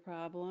creditor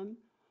problem,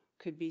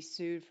 could be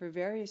sued for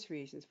various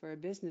reasons, for a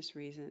business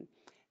reason.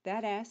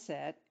 That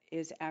asset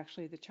is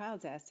actually the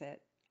child's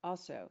asset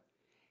also.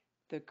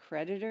 The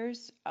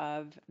creditors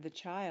of the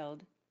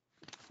child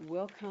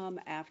will come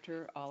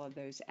after all of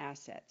those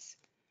assets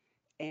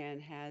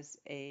and has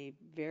a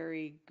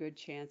very good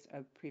chance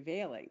of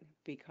prevailing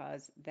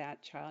because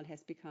that child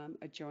has become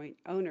a joint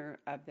owner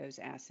of those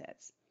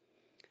assets.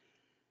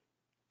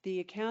 The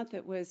account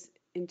that was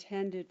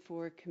intended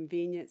for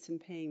convenience in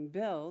paying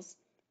bills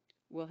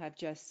will have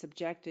just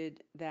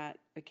subjected that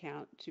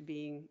account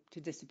to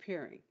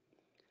disappearing.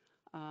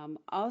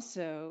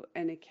 Also,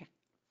 an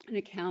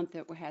account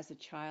that has a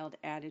child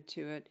added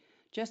to it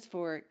just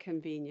for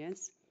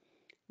convenience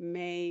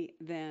may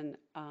then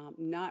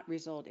not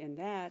result in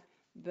that,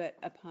 but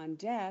upon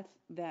death,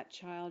 that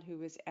child who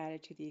was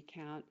added to the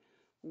account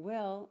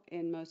will,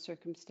 in most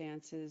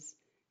circumstances,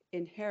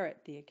 inherit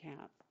the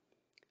account.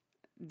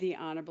 The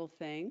honorable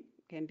thing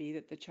can be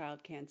that the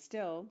child can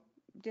still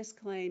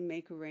disclaim,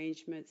 make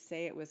arrangements,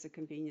 say it was a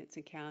convenience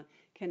account,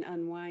 can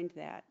unwind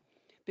that.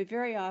 But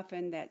very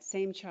often, that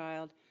same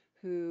child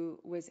who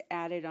was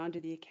added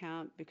onto the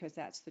account because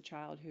that's the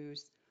child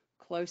who's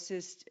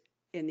closest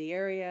in the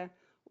area,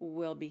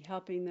 will be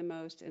helping the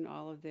most in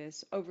all of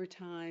this, over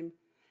time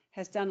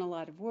has done a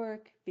lot of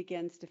work,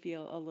 begins to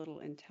feel a little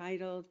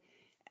entitled,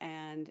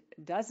 and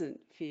doesn't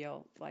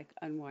feel like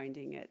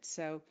unwinding it.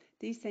 So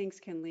these things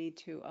can lead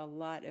to a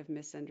lot of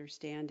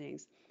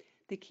misunderstandings.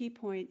 The key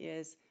point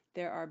is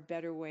there are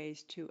better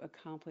ways to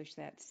accomplish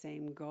that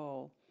same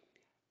goal.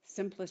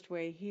 Simplest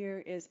way here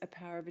is a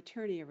power of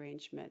attorney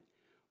arrangement,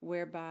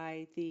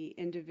 whereby the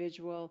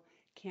individual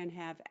can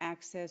have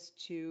access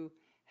to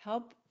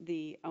help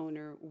the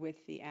owner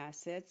with the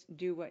assets,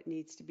 do what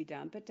needs to be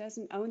done, but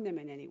doesn't own them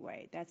in any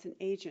way. That's an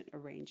agent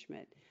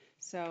arrangement.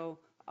 So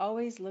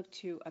always look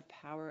to a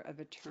power of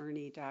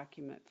attorney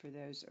document for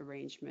those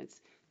arrangements.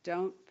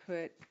 Don't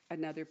put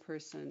another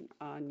person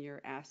on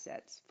your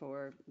assets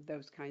for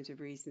those kinds of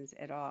reasons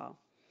at all.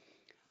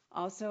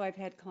 Also, I've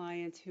had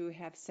clients who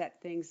have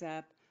set things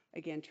up,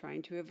 again,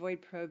 trying to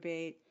avoid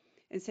probate,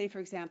 and say, for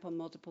example,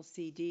 multiple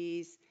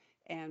CDs,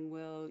 and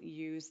will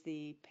use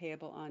the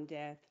payable on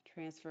death,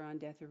 transfer on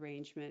death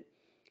arrangement,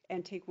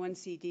 and take one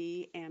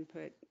CD and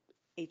put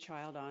a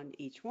child on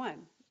each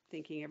one,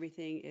 thinking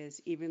everything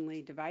is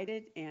evenly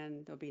divided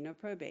and there'll be no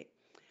probate.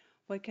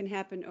 What can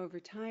happen over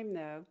time,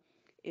 though,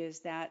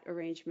 is that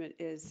arrangement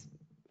is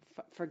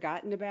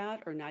forgotten about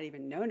or not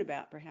even known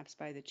about, perhaps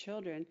by the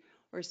children,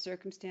 or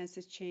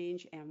circumstances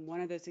change and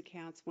one of those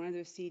accounts, one of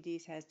those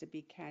CDs has to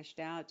be cashed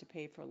out to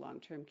pay for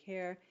long-term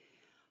care.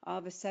 All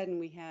of a sudden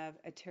we have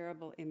a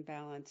terrible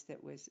imbalance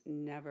that was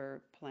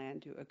never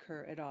planned to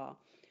occur at all.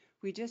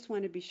 We just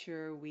want to be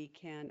sure we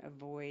can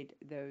avoid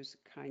those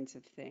kinds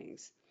of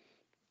things.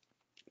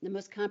 The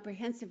most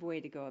comprehensive way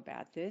to go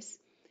about this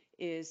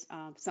is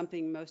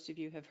something most of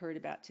you have heard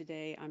about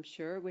today, I'm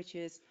sure, which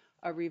is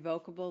a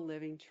revocable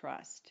living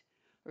trust.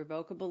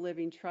 Revocable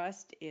living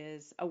trust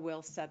is a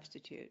will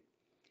substitute.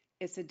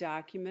 It's a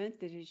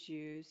document that is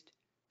used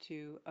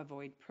to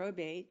avoid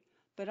probate,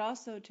 but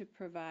also to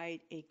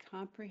provide a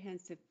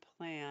comprehensive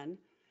plan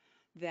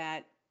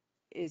that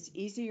is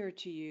easier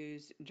to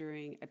use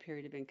during a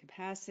period of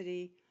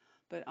incapacity,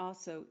 but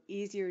also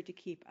easier to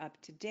keep up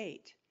to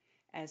date.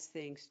 As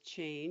things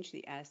change,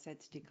 the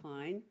assets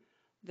decline,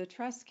 the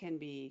trust can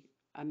be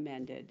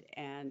amended,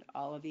 and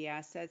all of the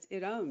assets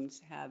it owns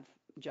have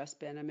just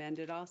been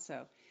amended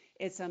also.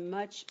 It's a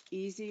much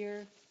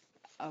easier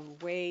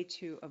way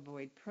to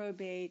avoid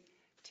probate,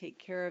 take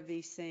care of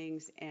these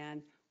things,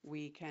 and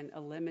we can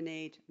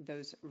eliminate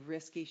those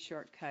risky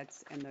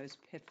shortcuts and those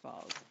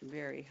pitfalls.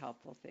 Very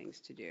helpful things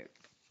to do.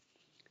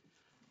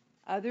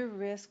 Other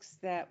risks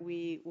that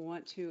we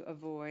want to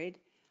avoid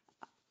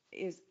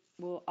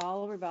will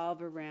all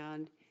revolve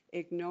around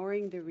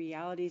ignoring the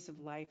realities of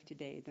life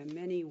today, the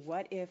many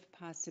what-if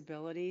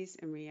possibilities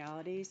and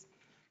realities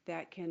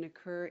that can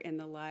occur in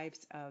the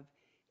lives of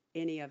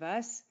any of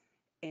us,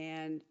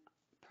 and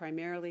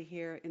primarily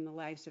here in the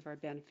lives of our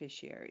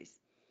beneficiaries.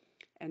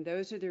 And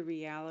those are the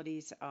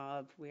realities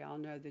of, we all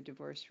know the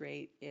divorce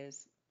rate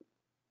is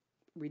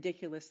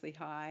ridiculously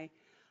high.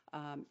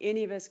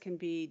 Any of us can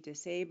be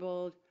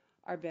disabled.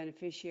 Our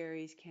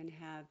beneficiaries can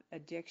have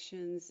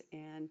addictions,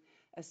 and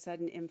a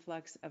sudden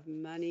influx of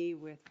money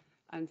with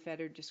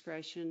unfettered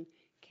discretion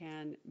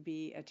can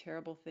be a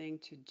terrible thing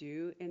to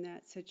do in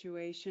that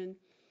situation.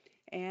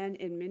 And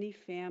in many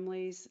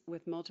families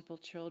with multiple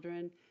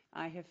children,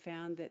 I have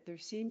found that there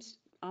seems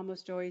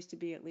almost always to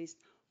be at least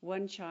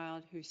one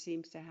child who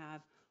seems to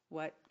have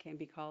what can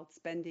be called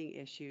spending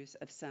issues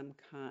of some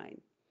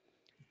kind.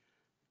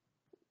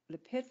 The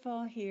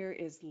pitfall here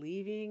is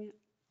leaving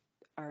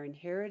our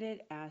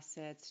inherited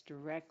assets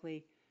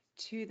directly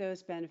to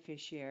those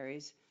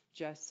beneficiaries,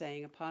 just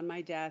saying, upon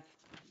my death,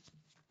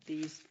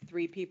 these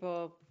three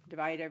people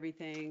divide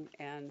everything,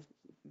 and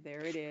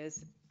there it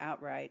is,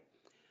 outright,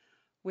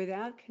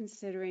 without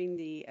considering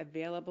the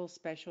available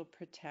special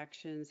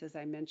protections. As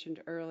I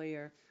mentioned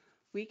earlier,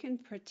 we can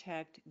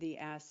protect the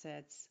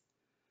assets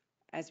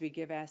as we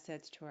give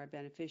assets to our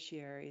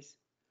beneficiaries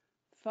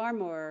far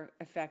more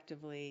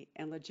effectively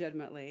and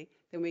legitimately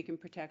than we can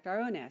protect our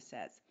own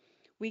assets.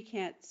 We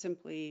can't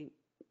simply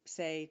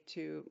say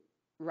to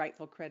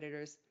rightful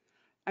creditors,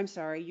 I'm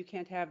sorry, you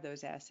can't have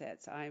those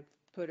assets. I've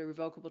put a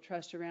revocable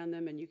trust around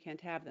them and you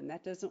can't have them.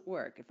 That doesn't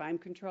work. If I'm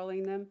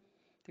controlling them,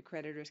 the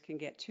creditors can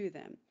get to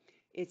them.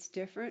 It's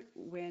different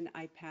when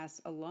I pass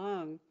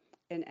along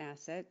an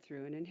asset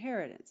through an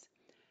inheritance.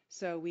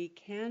 So we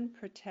can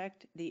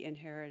protect the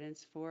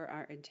inheritance for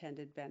our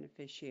intended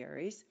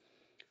beneficiaries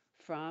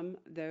from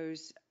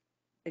those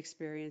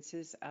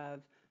experiences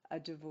of a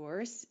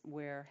divorce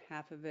where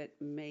half of it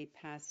may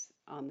pass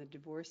on the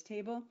divorce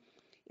table.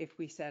 If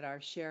we set our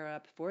share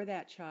up for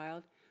that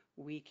child,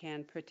 we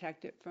can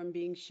protect it from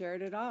being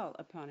shared at all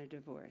upon a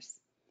divorce.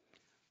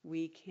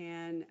 We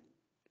can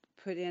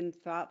put in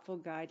thoughtful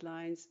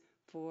guidelines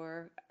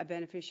for a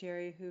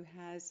beneficiary who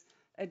has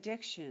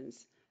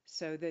addictions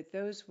so that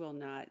those will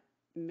not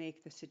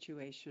make the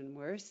situation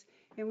worse.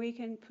 And we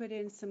can put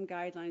in some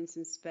guidelines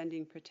and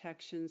spending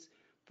protections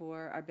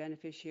for our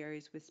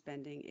beneficiaries with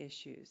spending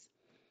issues.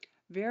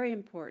 Very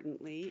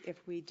importantly, if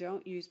we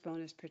don't use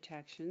bonus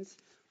protections,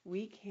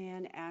 we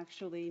can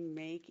actually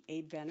make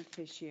a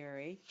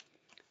beneficiary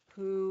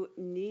who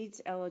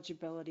needs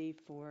eligibility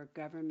for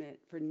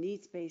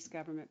needs-based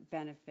government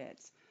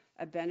benefits,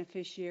 a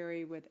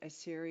beneficiary with a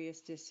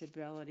serious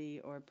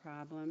disability or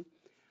problem,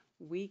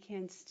 we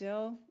can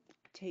still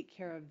take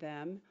care of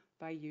them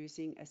by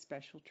using a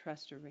special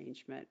trust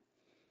arrangement.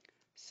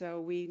 So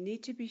we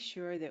need to be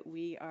sure that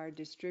we are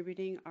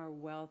distributing our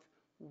wealth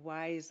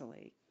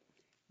wisely,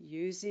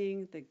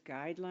 using the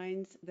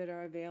guidelines that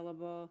are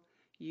available,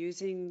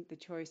 using the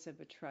choice of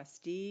a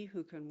trustee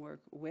who can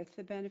work with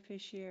the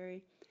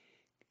beneficiary,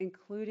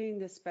 including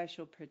the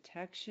special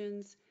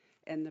protections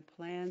and the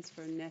plans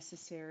for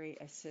necessary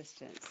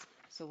assistance.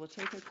 So we'll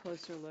take a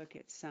closer look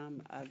at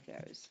some of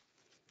those.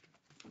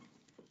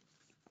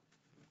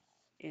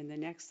 In the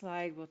next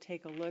slide, we'll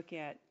take a look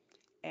at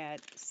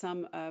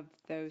some of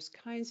those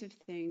kinds of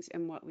things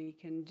and what we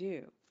can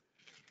do.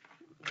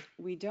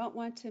 We don't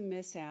want to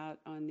miss out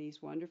on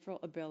these wonderful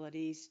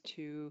abilities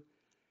to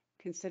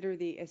consider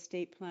the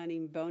estate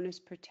planning bonus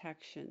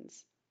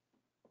protections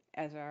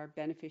as our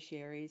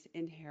beneficiaries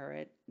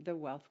inherit the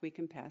wealth we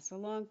can pass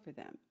along for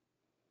them.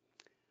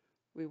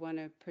 We want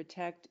to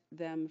protect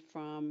them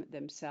from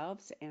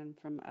themselves and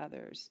from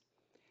others.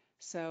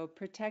 So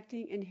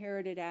protecting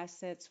inherited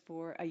assets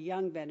for a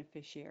young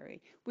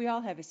beneficiary. We all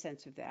have a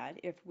sense of that.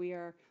 If we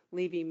are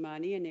leaving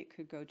money and it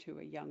could go to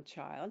a young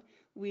child,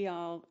 we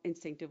all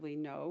instinctively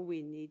know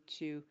we need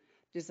to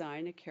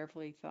design a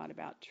carefully thought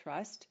about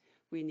trust.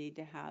 We need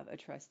to have a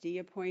trustee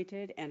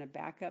appointed and a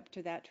backup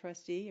to that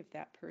trustee. If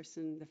that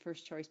person, the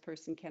first choice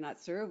person, cannot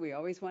serve, we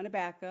always want a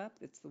backup.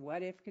 It's the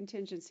what if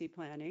contingency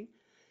planning.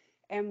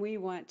 And we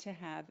want to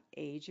have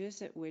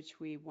ages at which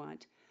we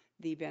want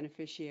the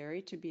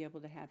beneficiary to be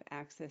able to have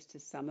access to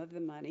some of the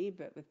money,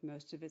 but with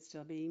most of it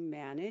still being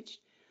managed.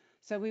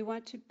 So we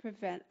want to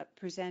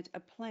present a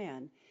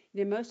plan.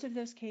 And in most of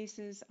those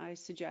cases, I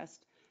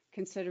suggest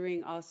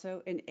considering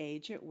also an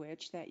age at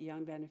which that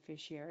young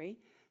beneficiary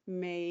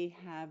may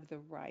have the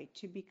right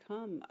to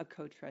become a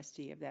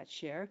co-trustee of that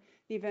share,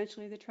 and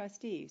eventually the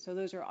trustee. So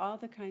those are all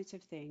the kinds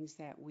of things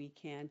that we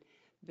can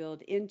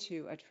build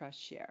into a trust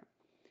share.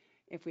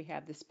 If we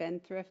have the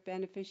spendthrift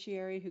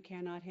beneficiary who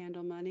cannot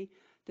handle money,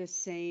 the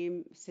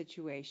same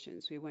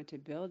situations. We want to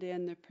build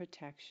in the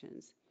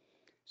protections.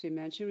 As we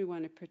mentioned, we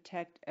want to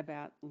protect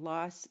about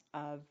loss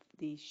of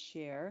the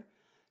share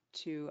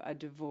to a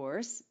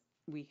divorce.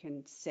 We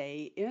can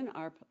say in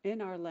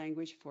our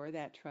language for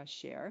that trust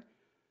share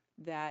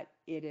that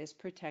it is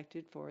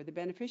protected for the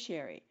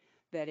beneficiary,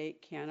 that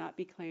it cannot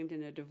be claimed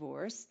in a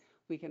divorce.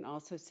 We can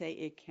also say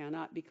it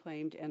cannot be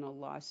claimed in a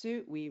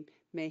lawsuit. We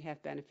may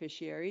have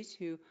beneficiaries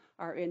who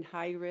are in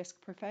high-risk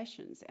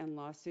professions, and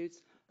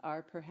lawsuits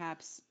are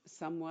perhaps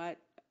somewhat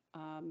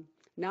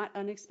not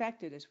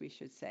unexpected, as we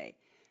should say.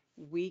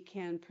 We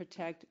can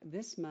protect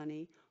this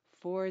money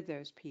for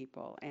those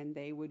people, and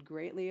they would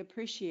greatly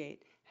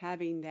appreciate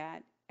having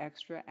that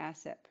extra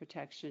asset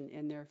protection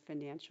in their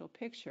financial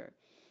picture.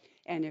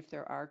 And if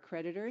there are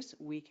creditors,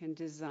 we can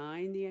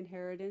design the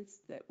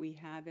inheritance that we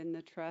have in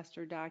the trust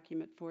or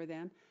document for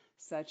them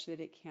such that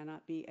it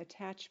cannot be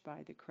attached by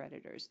the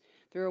creditors.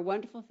 There are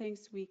wonderful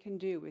things we can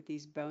do with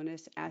these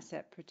bonus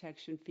asset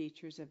protection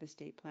features of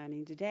estate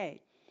planning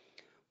today.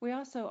 We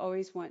also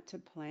always want to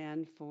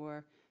plan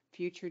for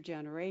future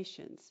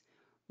generations.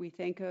 We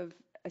think of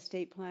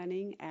estate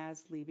planning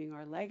as leaving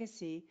our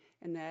legacy,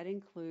 and that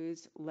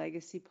includes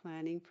legacy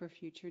planning for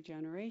future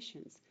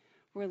generations.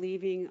 We're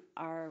leaving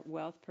our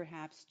wealth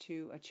perhaps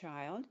to a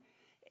child,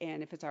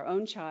 and if it's our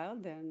own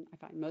child, then I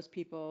find most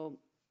people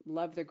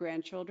love their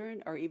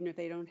grandchildren, or even if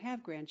they don't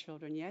have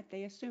grandchildren yet,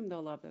 they assume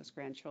they'll love those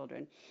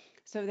grandchildren.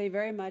 So they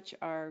very much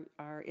are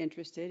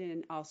interested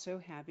in also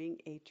having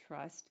a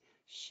trust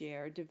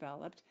share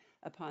developed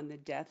upon the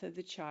death of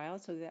the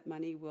child so that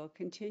money will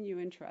continue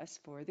in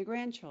trust for the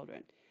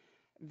grandchildren.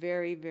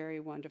 Very, very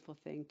wonderful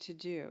thing to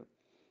do.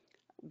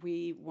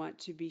 We want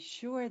to be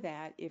sure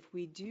that if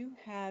we do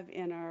have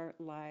in our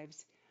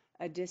lives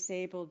a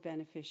disabled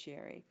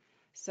beneficiary,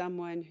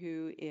 someone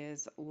who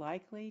is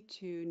likely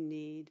to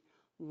need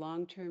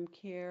long-term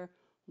care,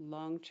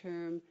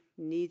 long-term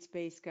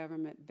needs-based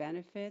government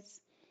benefits,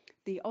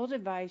 the old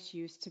advice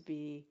used to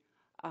be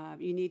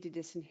you need to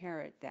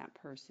disinherit that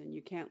person.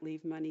 You can't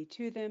leave money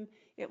to them.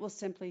 It will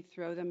simply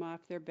throw them off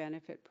their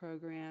benefit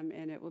program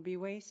and it will be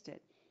wasted.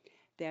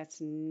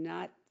 That's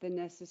not the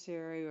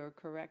necessary or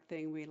correct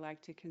thing we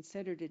like to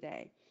consider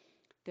today.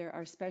 There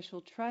are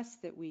special trusts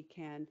that we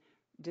can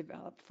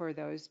develop for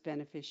those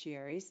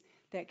beneficiaries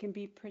that can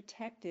be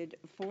protected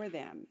for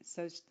them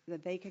so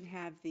that they can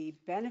have the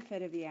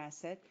benefit of the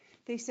asset.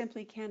 They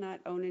simply cannot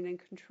own it and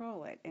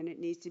control it, and it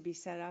needs to be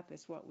set up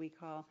as what we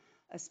call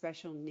a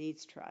special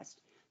needs trust.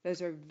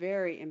 Those are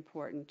very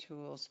important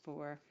tools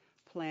for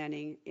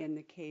planning in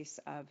the case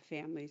of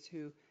families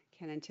who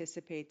can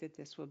anticipate that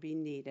this will be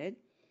needed.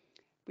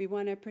 We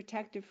want a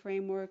protective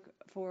framework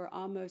for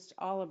almost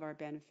all of our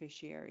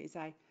beneficiaries.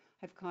 I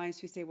have clients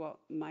who say, well,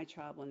 my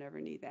child will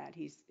never need that.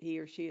 He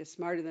or she is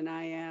smarter than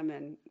I am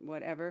and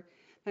whatever.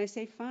 And I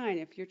say, fine,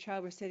 if your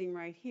child were sitting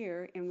right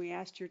here and we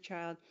asked your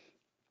child,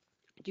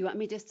 do you want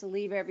me just to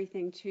leave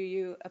everything to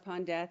you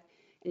upon death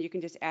and you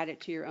can just add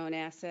it to your own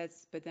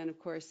assets? But then, of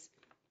course,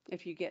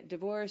 if you get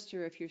divorced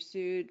or if you're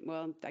sued,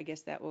 well, I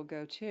guess that will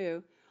go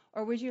too.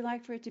 Or would you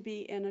like for it to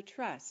be in a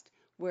trust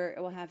where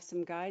it will have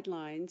some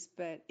guidelines,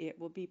 but it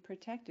will be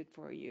protected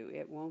for you?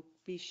 It won't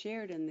be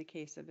shared in the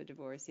case of a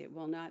divorce. It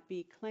will not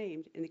be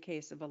claimed in the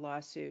case of a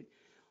lawsuit,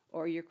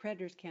 or your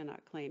creditors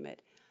cannot claim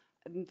it.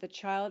 The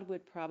child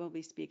would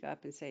probably speak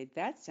up and say,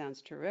 that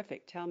sounds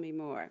terrific. Tell me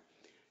more.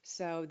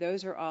 So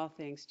those are all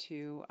things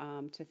to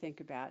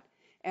think about.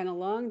 And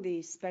along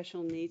the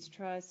special needs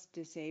trust,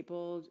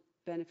 disabled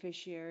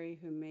beneficiary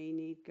who may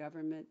need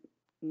government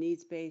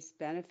needs-based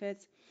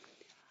benefits,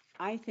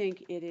 I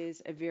think it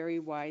is a very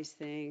wise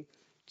thing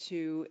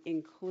to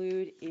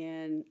include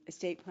in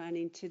estate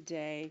planning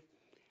today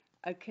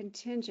a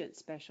contingent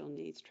special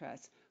needs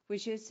trust,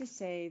 which is to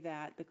say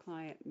that the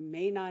client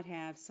may not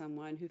have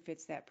someone who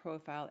fits that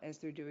profile as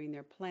they're doing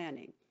their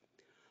planning.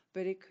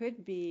 But it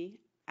could be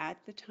at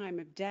the time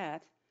of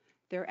death,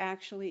 there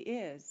actually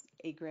is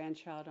a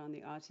grandchild on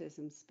the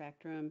autism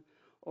spectrum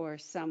or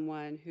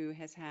someone who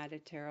has had a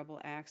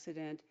terrible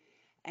accident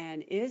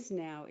and is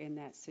now in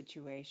that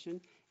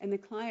situation, and the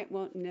client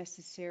won't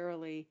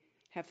necessarily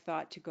have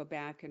thought to go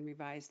back and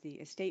revise the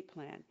estate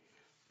plan.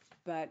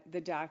 But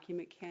the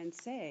document can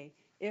say,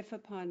 if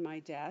upon my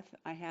death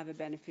I have a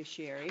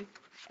beneficiary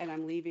and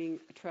I'm leaving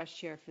a trust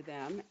share for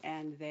them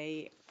and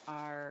they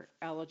are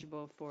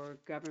eligible for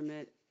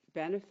government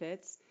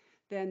benefits,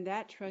 then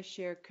that trust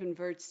share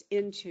converts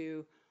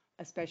into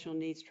a special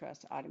needs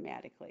trust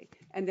automatically.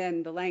 And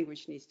then the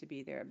language needs to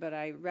be there. But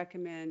I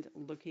recommend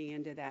looking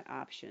into that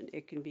option.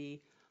 It can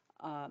be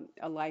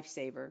a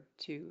lifesaver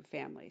to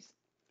families.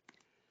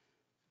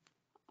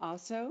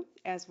 Also,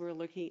 as we're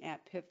looking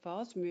at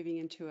pitfalls, moving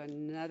into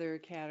another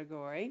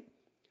category,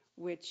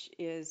 which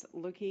is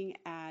looking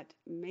at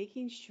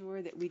making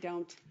sure that we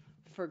don't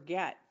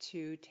forget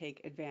to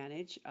take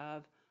advantage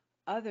of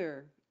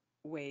other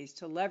ways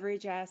to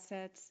leverage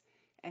assets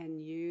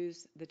and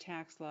use the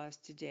tax laws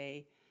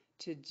today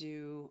to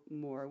do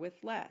more with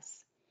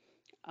less.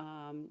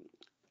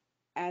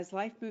 As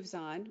life moves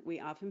on, we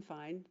often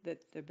find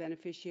that the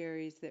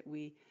beneficiaries that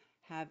we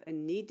have a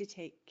need to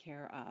take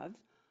care of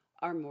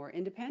are more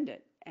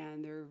independent,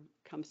 and there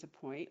comes a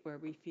point where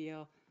we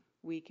feel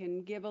we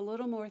can give a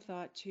little more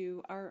thought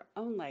to our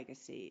own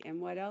legacy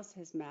and what else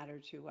has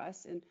mattered to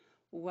us and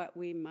what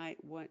we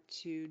might want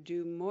to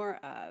do more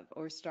of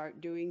or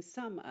start doing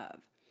some of.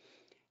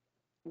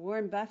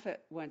 Warren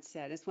Buffett once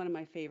said, it's one of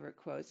my favorite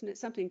quotes, and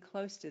it's something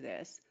close to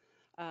this.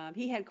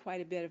 He had quite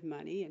a bit of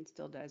money and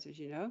still does, as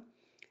you know.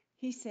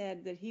 He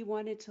said that he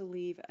wanted to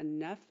leave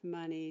enough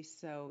money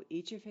so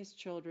each of his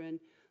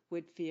children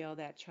would feel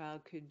that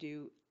child could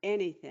do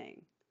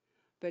anything,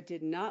 but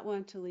did not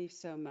want to leave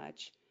so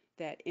much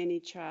that any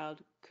child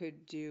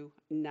could do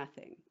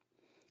nothing.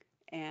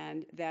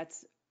 And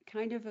that's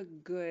kind of a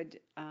good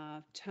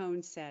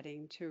tone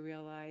setting to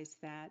realize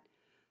that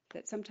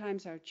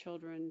sometimes our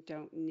children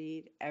don't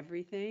need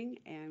everything,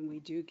 and we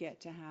do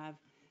get to have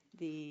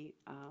the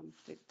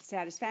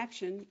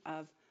satisfaction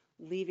of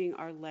leaving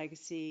our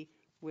legacy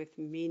with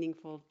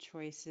meaningful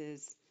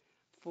choices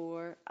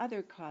for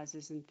other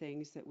causes and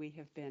things that we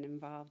have been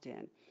involved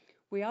in.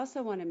 We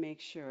also want to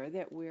make sure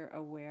that we're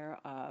aware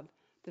of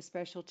the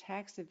special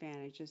tax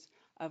advantages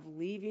of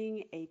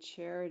leaving a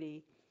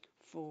charity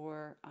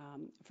for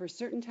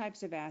certain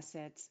types of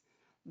assets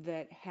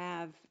that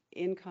have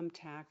income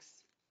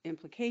tax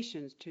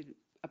implications to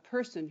a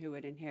person who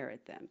would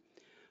inherit them.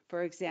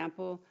 For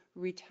example,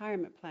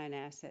 retirement plan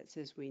assets,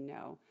 as we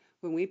know.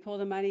 When we pull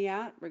the money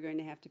out, we're going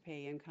to have to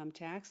pay income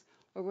tax,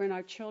 or when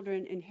our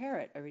children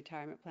inherit a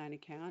retirement plan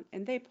account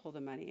and they pull the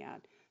money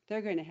out,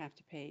 they're going to have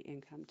to pay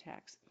income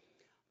tax.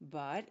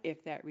 But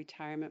if that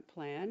retirement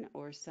plan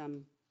or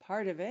some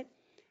part of it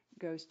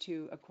goes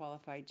to a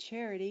qualified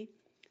charity,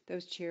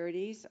 those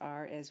charities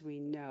are, as we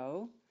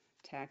know,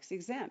 tax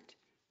exempt,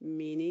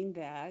 meaning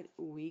that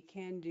we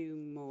can do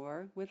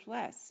more with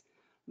less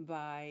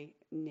by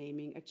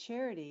naming a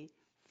charity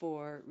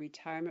for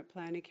retirement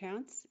plan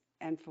accounts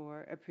and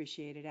for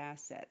appreciated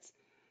assets.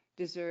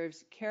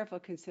 Deserves careful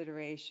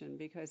consideration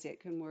because it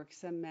can work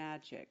some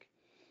magic.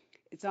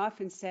 It's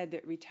often said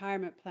that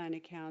retirement plan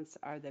accounts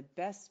are the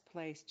best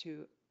place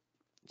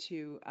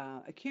to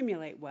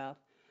accumulate wealth,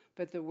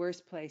 but the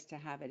worst place to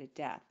have it at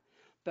death.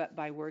 But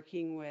by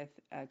working with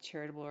a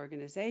charitable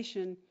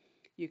organization,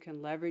 you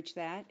can leverage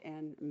that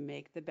and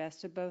make the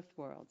best of both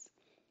worlds.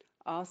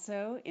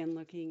 Also, in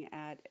looking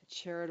at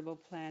charitable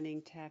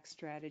planning tax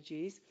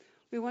strategies,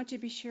 we want to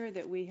be sure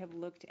that we have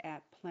looked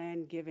at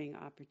plan giving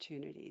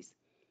opportunities.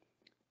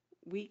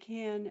 We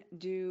can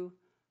do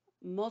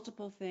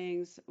multiple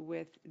things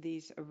with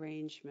these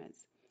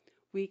arrangements.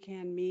 We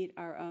can meet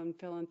our own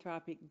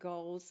philanthropic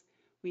goals.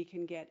 We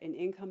can get an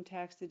income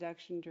tax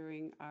deduction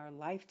during our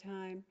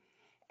lifetime,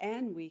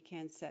 and we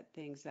can set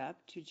things up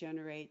to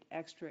generate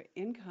extra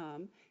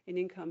income, an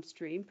income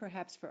stream,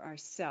 perhaps for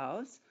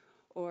ourselves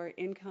or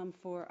income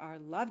for our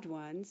loved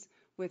ones,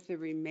 with the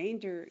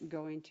remainder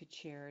going to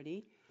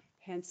charity,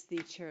 hence the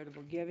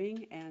charitable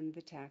giving and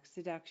the tax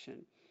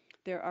deduction.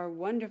 There are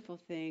wonderful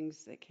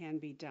things that can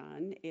be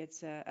done.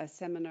 It's a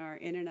seminar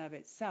in and of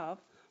itself,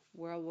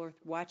 well worth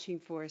watching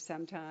for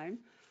sometime.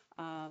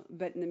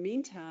 But in the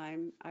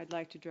meantime, I'd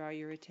like to draw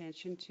your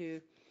attention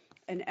to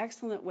an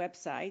excellent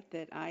website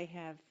that I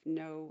have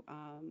no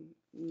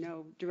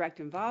direct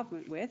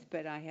involvement with,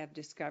 but I have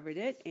discovered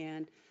it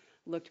and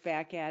looked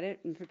back at it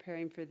in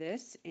preparing for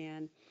this.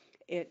 And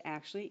it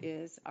actually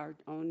is our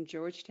own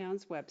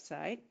Georgetown's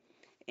website.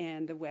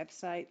 And the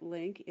website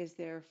link is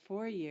there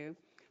for you.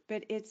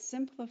 But it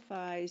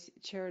simplifies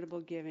charitable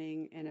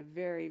giving in a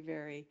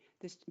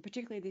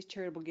particularly this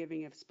charitable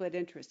giving of split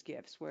interest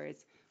gifts, where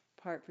it's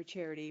part for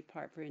charity,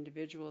 part for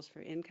individuals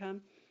for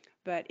income.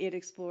 But it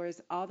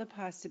explores all the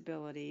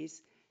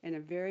possibilities in a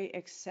very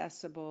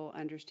accessible,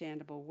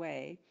 understandable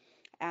way,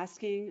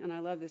 asking, and I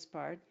love this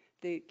part,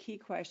 the key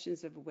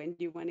questions of when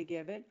do you want to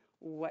give it,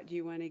 what do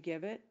you want to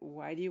give it,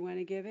 why do you want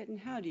to give it, and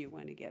how do you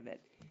want to give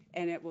it.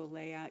 And it will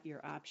lay out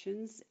your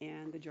options,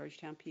 and the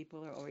Georgetown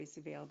people are always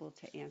available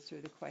to answer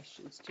the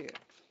questions too.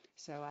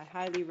 So I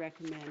highly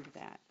recommend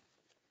that.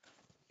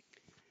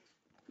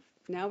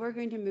 Now we're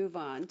going to move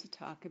on to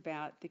talk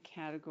about the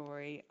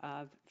category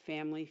of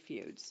family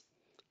feuds.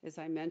 As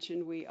I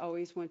mentioned, we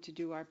always want to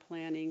do our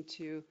planning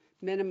to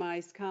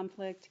minimize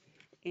conflict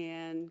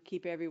and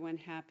keep everyone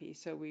happy.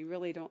 So we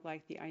really don't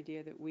like the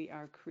idea that we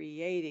are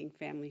creating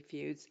family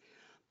feuds,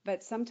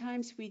 but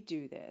sometimes we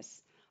do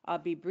this. I'll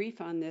be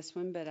brief on this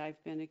one, but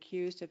I've been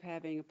accused of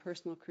having a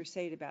personal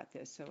crusade about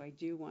this, so I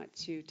do want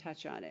to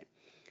touch on it.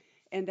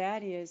 And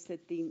that is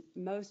that the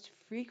most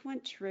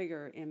frequent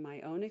trigger in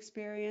my own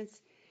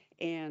experience,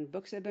 and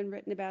books have been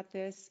written about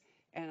this,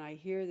 and I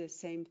hear the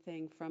same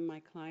thing from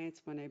my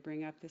clients when I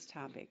bring up this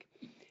topic,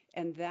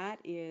 and that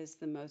is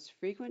the most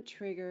frequent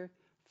trigger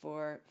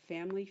for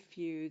family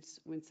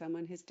feuds when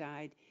someone has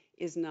died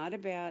is not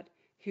about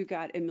who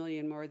got a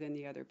million more than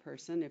the other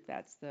person, if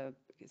that's the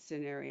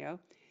scenario.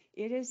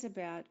 It is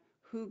about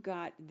who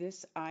got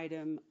this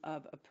item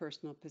of a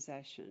personal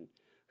possession,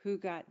 who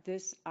got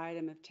this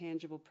item of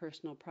tangible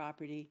personal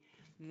property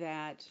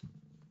that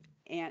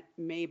Aunt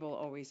Mabel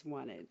always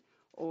wanted,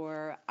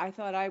 or I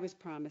thought I was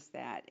promised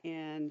that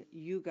and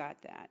you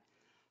got that.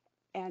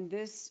 And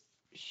this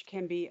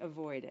can be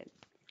avoided.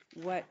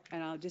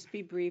 And I'll just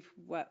be brief,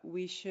 what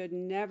we should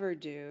never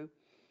do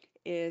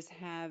is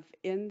have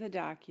in the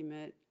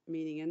document,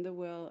 meaning in the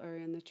will or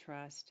in the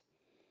trust,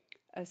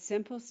 a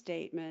simple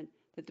statement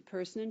that the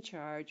person in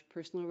charge,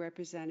 personal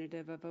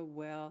representative of a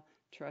will,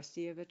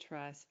 trustee of a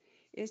trust,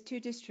 is to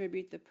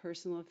distribute the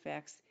personal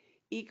effects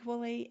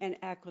equally and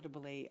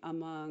equitably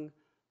among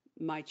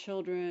my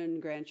children,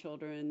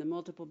 grandchildren, the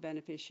multiple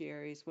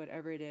beneficiaries,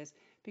 whatever it is,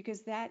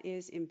 because that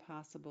is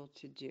impossible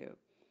to do.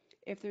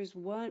 If there's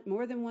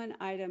more than one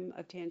item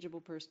of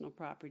tangible personal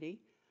property,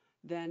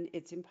 then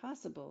it's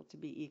impossible to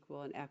be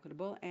equal and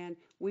equitable. And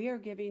we are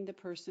giving the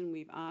person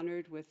we've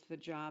honored with the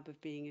job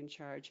of being in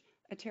charge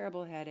a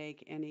terrible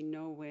headache and a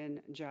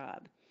no-win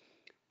job.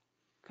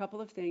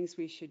 Couple of things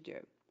we should do.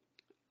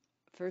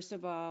 First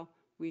of all,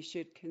 we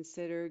should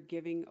consider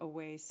giving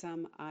away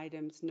some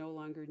items no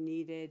longer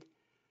needed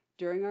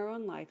during our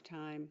own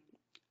lifetime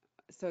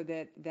so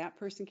that that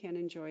person can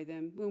enjoy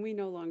them when we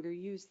no longer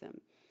use them.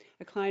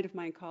 A client of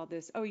mine called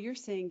this, "Oh, you're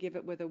saying give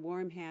it with a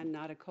warm hand,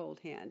 not a cold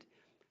hand."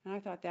 And I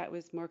thought that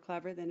was more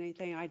clever than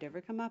anything I'd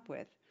ever come up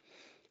with.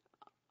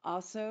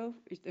 Also,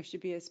 there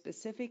should be a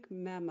specific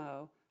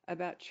memo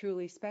about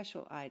truly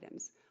special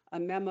items, a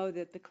memo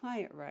that the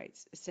client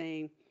writes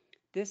saying,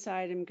 this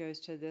item goes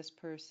to this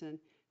person,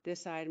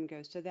 this item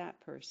goes to that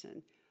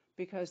person,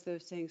 because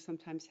those things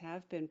sometimes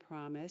have been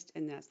promised,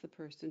 and that's the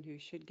person who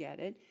should get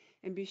it,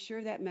 and be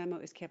sure that memo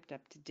is kept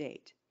up to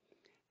date.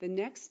 The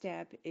next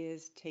step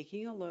is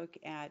taking a look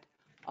at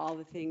all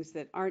the things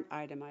that aren't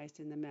itemized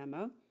in the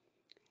memo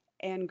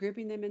and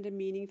grouping them into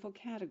meaningful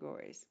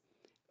categories.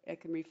 It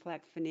can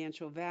reflect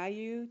financial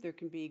value. There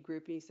can be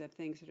groupings of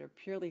things that are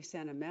purely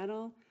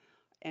sentimental,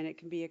 and it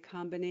can be a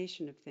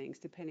combination of things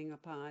depending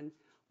upon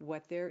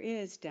what there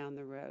is down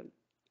the road.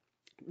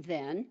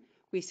 Then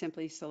we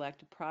simply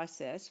select a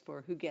process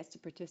for who gets to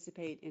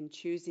participate in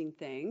choosing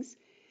things,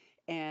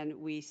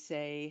 and we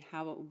say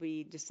how it will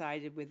be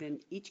decided within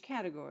each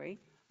category,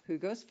 who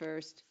goes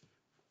first.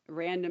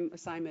 Random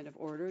assignment of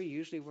order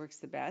usually works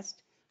the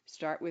best.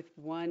 Start with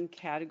one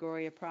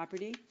category of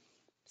property.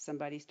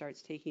 Somebody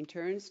starts taking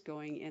turns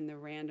going in the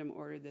random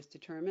order that's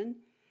determined.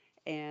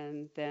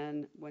 And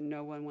then when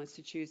no one wants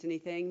to choose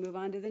anything, move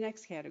on to the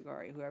next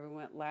category. Whoever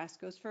went last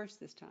goes first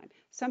this time.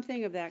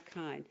 Something of that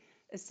kind.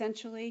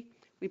 Essentially,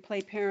 we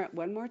play parent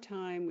one more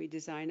time, we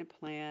design a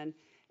plan,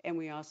 and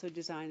we also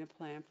design a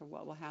plan for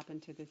what will happen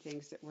to the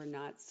things that were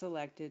not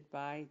selected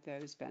by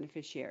those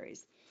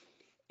beneficiaries.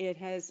 It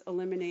has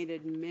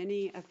eliminated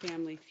many a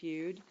family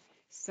feud.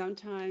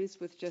 Sometimes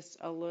with just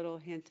a little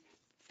hint,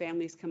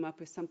 families come up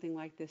with something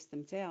like this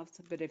themselves,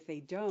 but if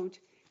they don't,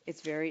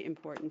 it's very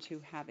important to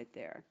have it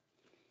there.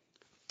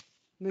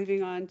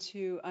 Moving on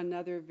to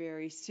another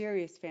very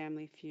serious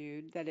family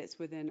feud that it's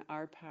within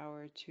our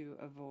power to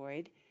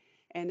avoid,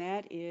 and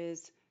that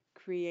is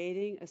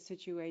creating a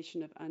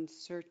situation of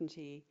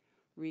uncertainty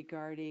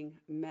regarding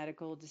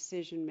medical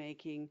decision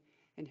making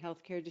and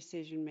healthcare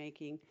decision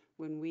making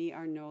when we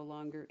are no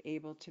longer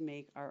able to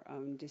make our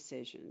own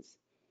decisions.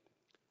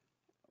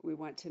 We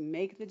want to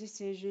make the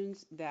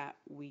decisions that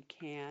we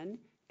can,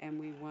 and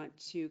we want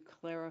to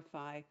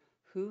clarify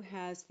who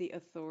has the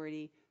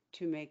authority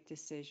to make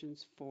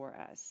decisions for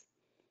us.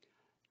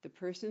 The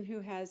person who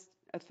has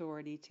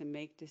authority to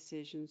make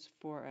decisions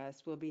for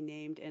us will be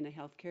named in a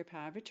healthcare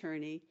power of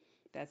attorney.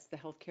 That's the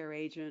healthcare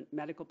agent,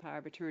 medical power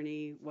of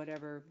attorney,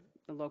 whatever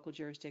the local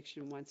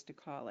jurisdiction wants to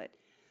call it.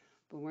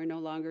 But we're no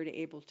longer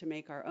able to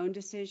make our own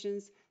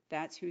decisions.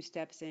 That's who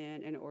steps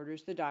in and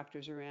orders the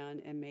doctors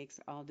around and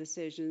makes all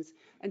decisions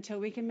until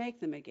we can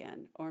make them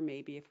again. Or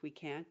maybe if we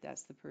can't,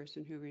 that's the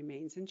person who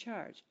remains in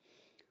charge.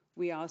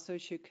 We also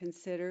should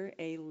consider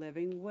a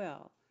living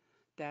will.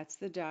 That's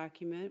the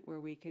document where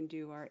we can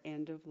do our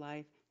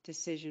end-of-life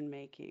decision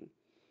making.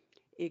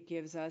 It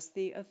gives us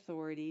the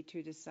authority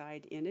to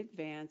decide in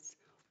advance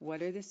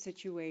what are the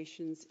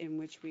situations in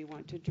which we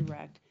want to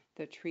direct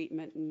that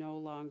treatment no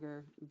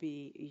longer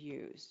be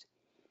used.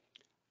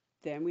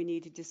 Then we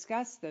need to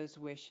discuss those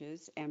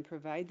wishes and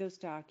provide those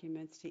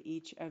documents to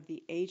each of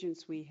the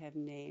agents we have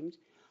named,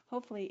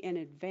 hopefully in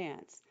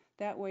advance.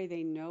 That way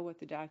they know what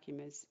the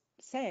documents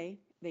say,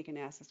 they can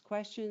ask us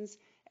questions,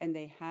 and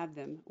they have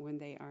them when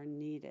they are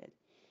needed.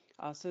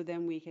 Also,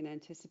 then we can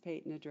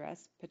anticipate and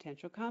address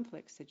potential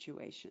conflict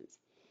situations.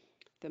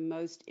 The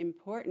most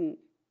important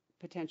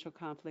potential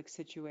conflict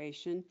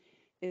situation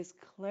is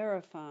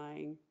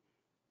clarifying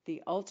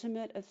the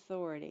ultimate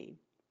authority.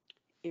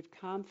 If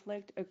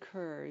conflict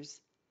occurs,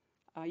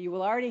 you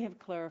will already have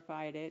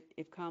clarified it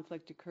if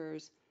conflict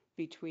occurs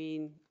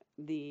between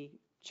the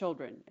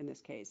children in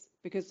this case,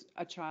 because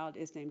a child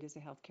is named as a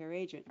healthcare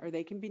agent, or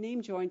they can be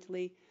named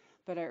jointly,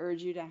 but I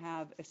urge you to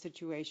have a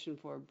situation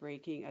for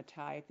breaking a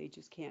tie if they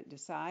just can't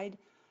decide.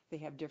 They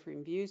have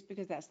differing views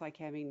because that's like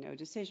having no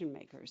decision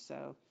makers.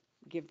 So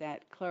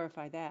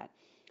clarify that.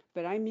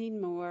 But I mean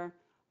more,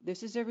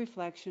 this is a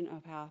reflection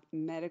of how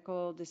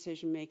medical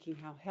decision making,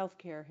 how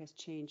healthcare has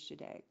changed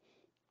today.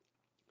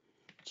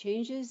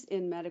 Changes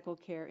in medical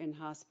care in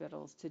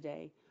hospitals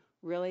today,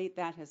 really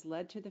that has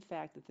led to the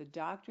fact that the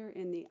doctor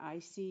in the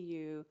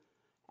ICU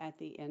at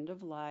the end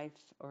of life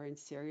or in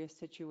serious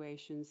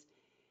situations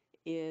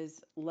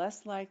is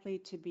less likely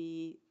to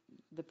be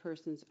the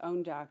person's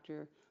own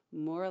doctor,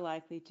 more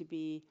likely to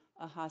be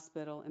a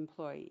hospital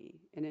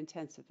employee, an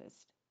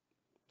intensivist.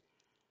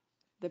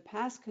 The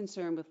past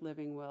concern with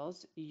living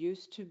wills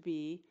used to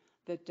be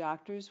that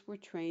doctors were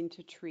trained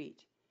to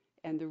treat.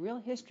 And the real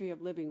history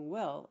of living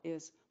will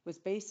was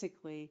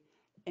basically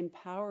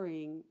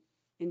empowering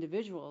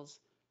individuals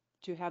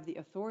to have the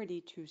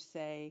authority to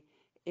say,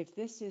 If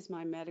this is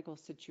my medical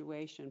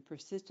situation,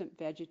 persistent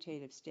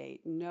vegetative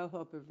state, no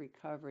hope of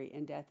recovery,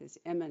 and death is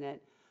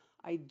imminent,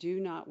 I do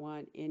not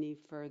want any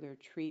further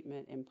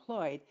treatment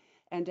employed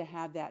and to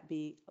have that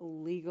be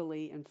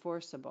legally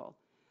enforceable.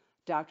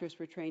 Doctors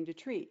were trained to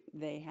treat.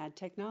 They had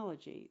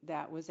technology.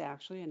 That was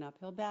actually an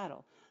uphill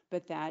battle,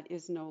 but that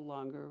is no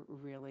longer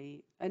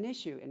really an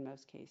issue in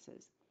most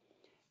cases.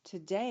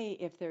 Today,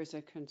 if there's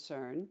a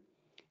concern,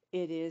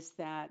 it is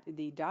that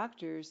the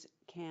doctors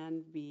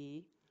can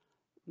be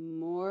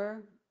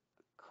more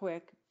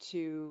quick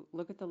to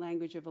look at the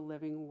language of a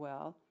living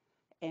will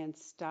and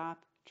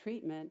stop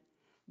treatment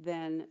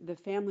than the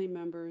family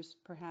members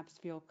perhaps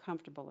feel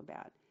comfortable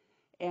about.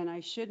 And I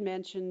should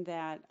mention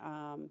that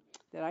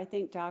I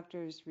think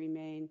doctors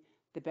remain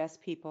the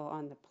best people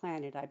on the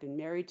planet. I've been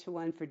married to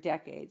one for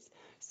decades,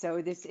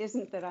 so this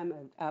isn't that I'm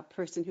a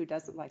person who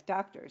doesn't like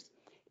doctors.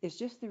 It's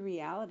just the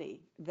reality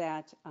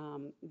that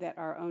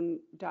our own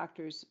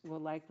doctors will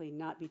likely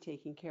not be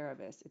taking care of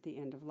us at the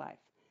end of life.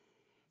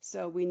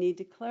 So we need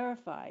to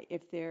clarify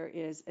if there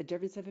is a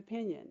difference of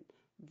opinion.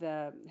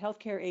 The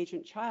healthcare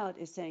agent child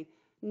is saying,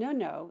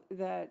 no,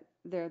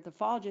 the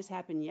fall just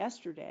happened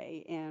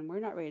yesterday and we're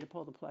not ready to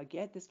pull the plug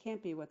yet. This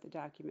can't be what the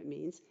document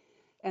means.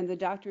 And the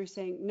doctor is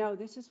saying, no,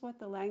 this is what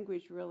the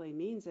language really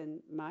means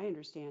in my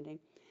understanding.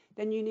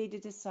 Then you need to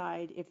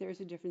decide if there's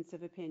a difference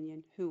of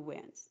opinion, who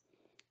wins.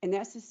 And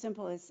that's as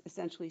simple as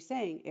essentially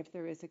saying if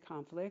there is a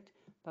conflict,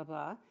 blah,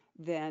 blah,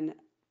 then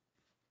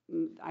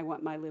I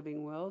want my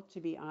living will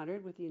to be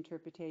honored with the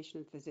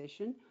interpretation of the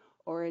physician,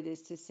 or it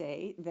is to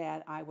say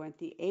that I want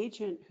the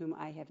agent whom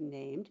I have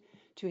named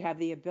to have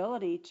the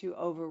ability to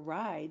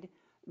override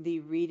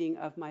the reading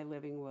of my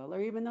living will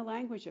or even the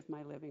language of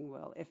my living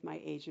will if my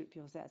agent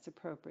feels that's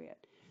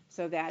appropriate.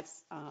 So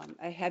that's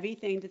a heavy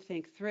thing to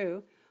think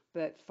through,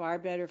 but far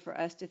better for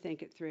us to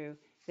think it through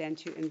than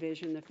to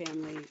envision the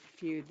family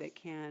feud that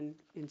can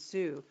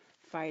ensue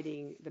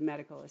fighting the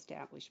medical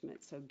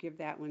establishment. So give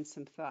that one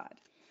some thought.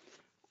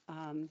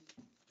 And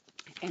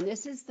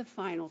this is the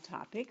final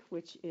topic,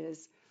 which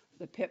is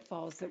the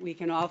pitfalls that we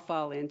can all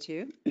fall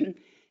into.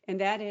 And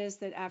that is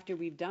that after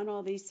we've done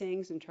all these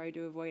things and tried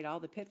to avoid all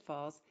the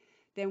pitfalls,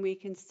 then we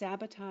can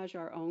sabotage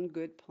our own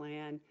good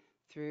plan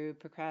through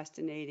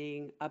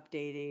procrastinating,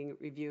 updating,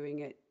 reviewing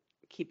it,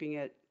 keeping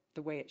it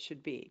the way it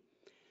should be.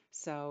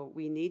 So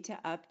we need to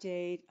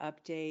update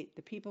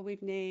the people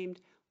we've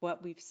named,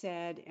 what we've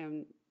said,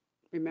 and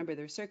remember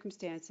their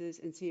circumstances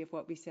and see if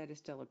what we said is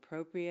still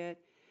appropriate.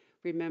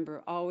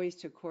 Remember always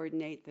to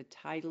coordinate the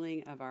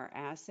titling of our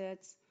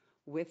assets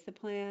with the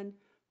plan.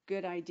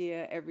 Good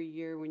idea every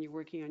year when you're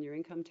working on your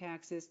income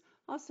taxes.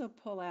 Also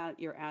pull out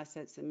your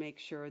assets and make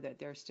sure that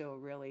they're still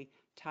really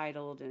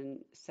titled and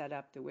set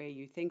up the way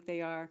you think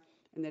they are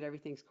and that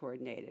everything's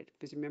coordinated.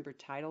 Because remember,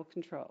 title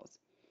controls.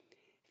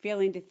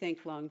 Failing to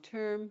think long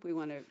term, we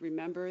want to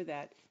remember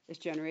that as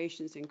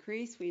generations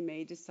increase, we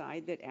may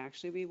decide that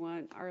actually we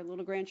want our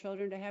little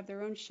grandchildren to have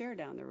their own share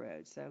down the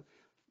road. So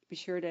be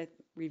sure to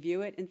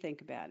review it and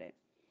think about it.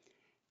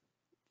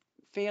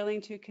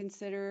 Failing to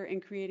consider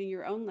and creating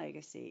your own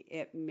legacy.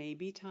 It may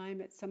be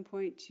time at some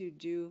point to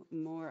do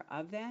more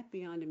of that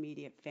beyond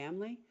immediate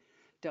family.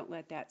 Don't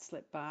let that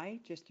slip by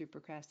just through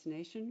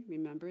procrastination.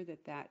 Remember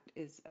that that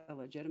is a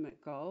legitimate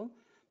goal.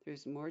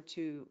 There's more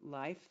to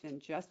life than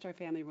just our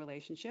family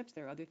relationships.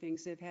 There are other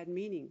things that have had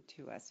meaning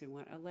to us. We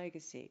want a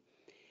legacy.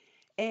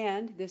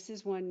 And this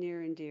is one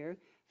near and dear,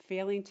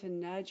 failing to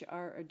nudge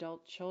our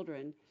adult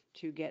children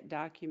to get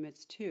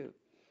documents too.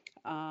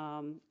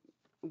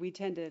 We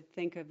tend to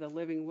think of the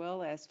living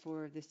will as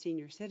for the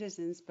senior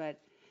citizens, but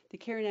the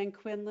Karen Ann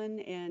Quinlan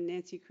and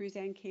Nancy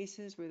Cruzan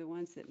cases were the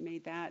ones that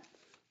made that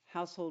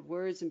household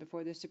words, and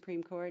before the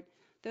Supreme Court,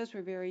 those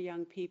were very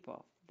young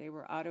people. They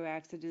were auto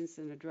accidents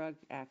and a drug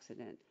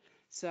accident.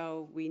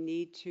 So we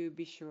need to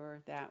be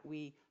sure that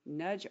we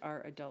nudge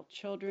our adult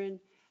children,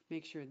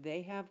 make sure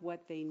they have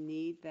what they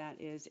need that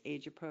is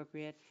age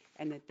appropriate,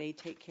 and that they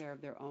take care of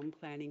their own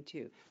planning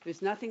too.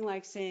 There's nothing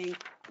like saying,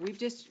 we've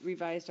just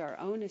revised our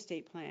own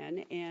estate plan,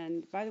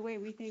 and by the way,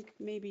 we think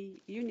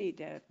maybe you need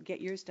to get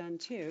yours done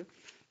too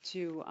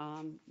to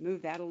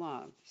move that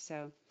along.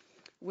 So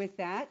with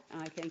that,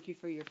 I thank you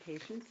for your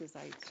patience as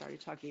I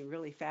started talking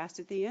really fast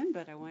at the end,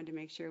 but I wanted to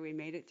make sure we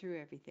made it through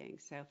everything.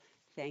 So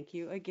thank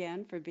you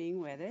again for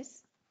being with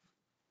us.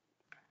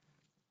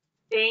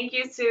 Thank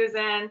you,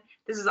 Susan.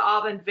 This has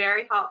all been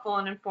very helpful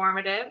and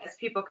informative as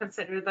people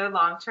consider their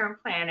long-term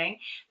planning.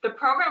 The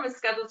program is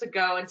scheduled to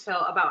go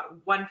until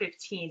about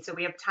 1:15, so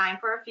we have time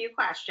for a few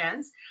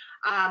questions.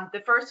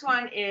 The first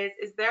one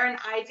is there an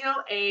ideal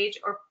age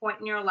or point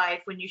in your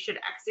life when you should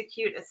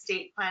execute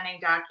estate planning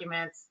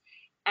documents?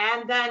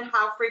 And then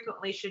how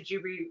frequently should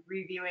you be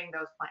reviewing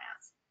those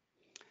plans?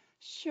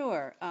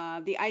 Sure.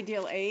 The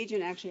ideal age,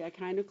 and actually I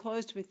kind of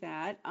closed with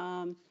that,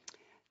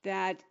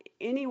 that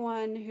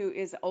anyone who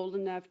is old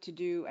enough to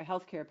do a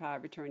healthcare power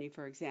of attorney,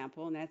 for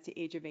example, and that's the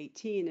age of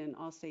 18 in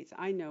all states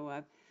I know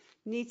of,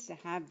 needs to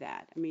have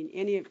that. I mean,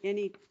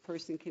 any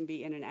person can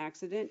be in an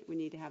accident. We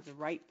need to have the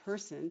right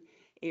person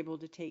able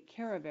to take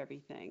care of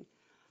everything.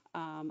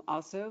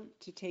 Also,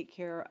 to take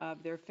care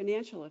of their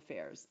financial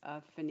affairs,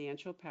 a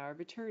financial power of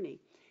attorney.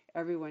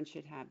 Everyone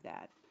should have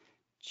that.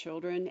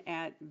 Children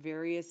at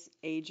various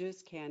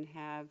ages can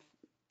have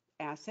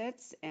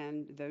assets,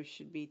 and those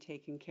should be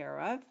taken care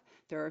of.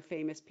 There are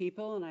famous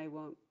people, and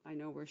I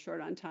know we're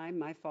short on time,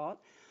 my fault.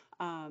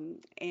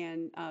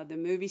 And the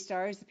movie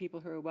stars, the people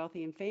who are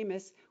wealthy and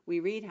famous, we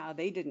read how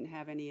they didn't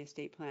have any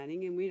estate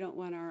planning, and we don't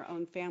want our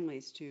own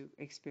families to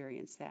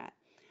experience that.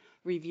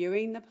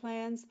 Reviewing the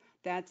plans,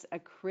 that's a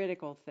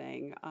critical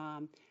thing.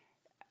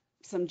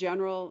 Some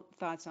general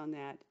thoughts on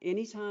that.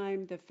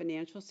 Anytime the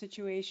financial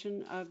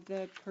situation of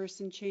the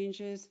person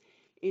changes,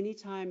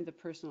 anytime the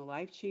personal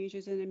life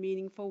changes in a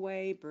meaningful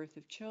way, birth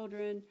of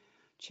children,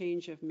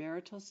 change of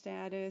marital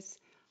status,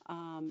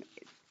 um,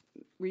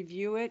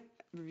 review it,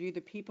 review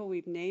the people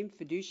we've named,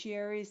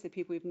 fiduciaries, the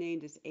people we've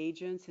named as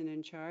agents and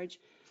in charge.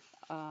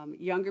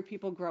 Younger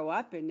people grow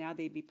up and now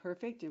they'd be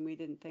perfect and we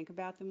didn't think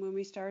about them when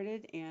we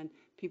started. And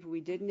people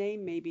we did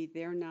name, maybe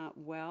they're not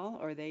well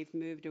or they've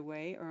moved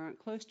away or aren't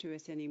close to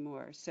us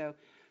anymore. So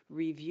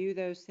review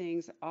those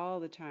things all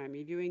the time.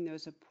 Reviewing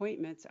those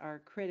appointments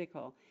are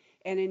critical.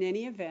 And in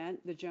any event,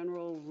 the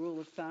general rule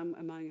of thumb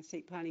among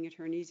estate planning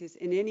attorneys is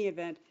in any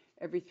event,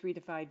 every 3 to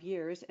 5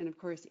 years. And of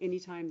course,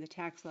 anytime the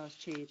tax laws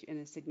change in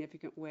a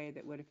significant way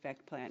that would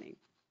affect planning.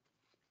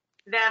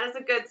 That is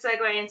a good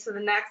segue into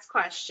the next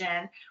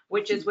question,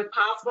 which is with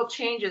possible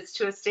changes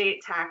to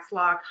estate tax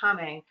law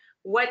coming,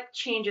 what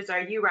changes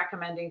are you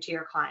recommending to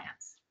your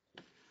clients?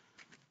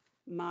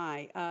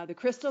 The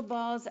crystal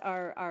balls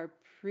are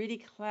pretty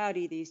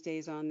cloudy these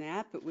days on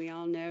that, but we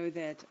all know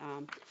that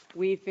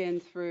we've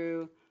been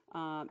through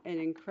an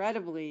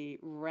incredibly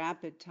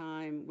rapid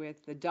time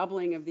with the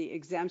doubling of the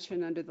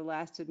exemption under the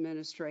last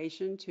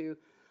administration to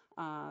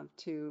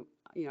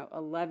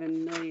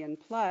 11 million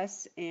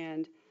plus,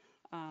 and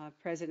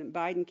President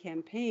Biden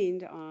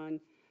campaigned on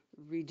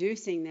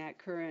reducing that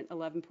current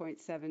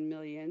 11.7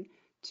 million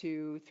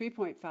to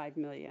 3.5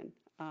 million.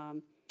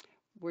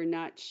 We're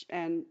not,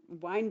 and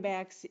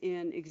windbacks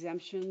in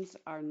exemptions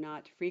are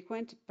not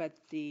frequent, but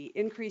the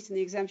increase in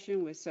the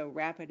exemption was so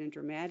rapid and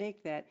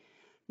dramatic that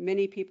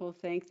many people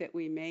think that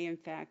we may in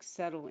fact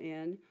settle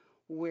in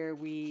where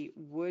we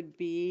would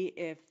be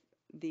if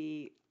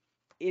the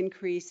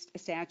increased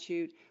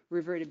statute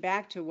reverted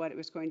back to what it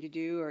was going to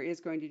do or is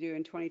going to do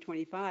in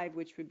 2025,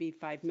 which would be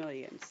 5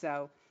 million.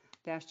 So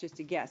that's just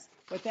a guess.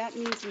 What that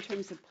means in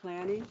terms of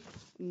planning,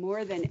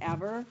 more than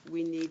ever,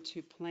 we need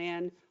to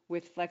plan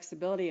with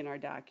flexibility in our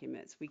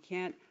documents. We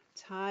can't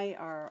tie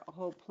our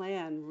whole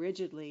plan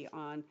rigidly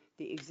on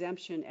the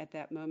exemption at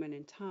that moment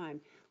in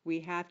time. We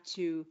have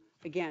to,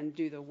 again,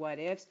 do the what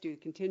ifs, do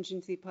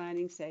contingency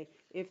planning, say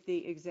if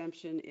the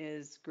exemption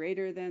is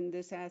greater than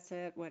this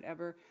asset,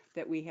 whatever,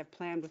 that we have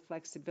planned with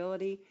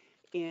flexibility.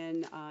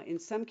 In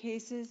some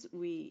cases,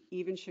 we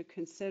even should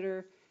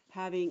consider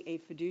having a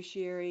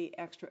fiduciary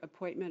extra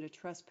appointment, a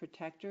trust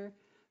protector,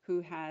 who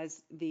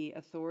has the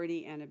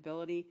authority and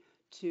ability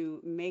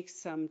to make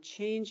some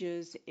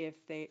changes if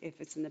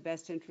it's in the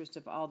best interest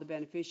of all the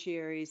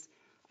beneficiaries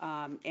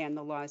and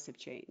the laws have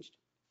changed.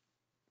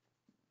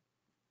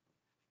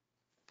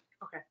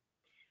 Okay.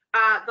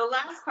 The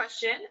last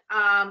question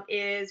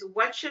is,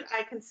 what should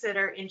I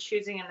consider in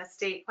choosing an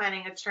estate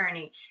planning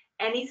attorney?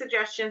 Any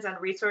suggestions on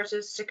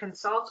resources to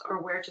consult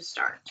or where to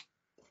start?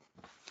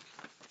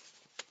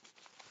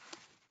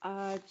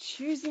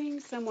 Choosing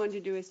someone to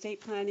do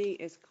estate planning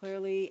is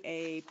clearly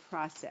a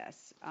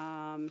process.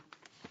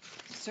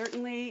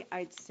 Certainly,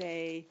 I'd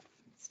say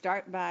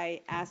start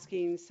by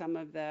asking some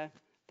of the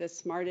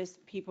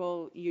smartest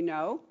people you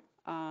know,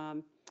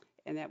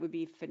 and that would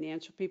be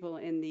financial people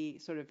in the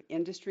sort of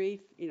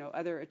industry,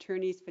 other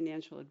attorneys,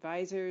 financial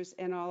advisors,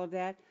 and all of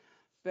that.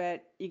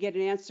 But you get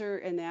an answer,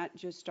 and that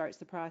just starts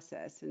the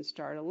process and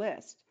start a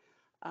list.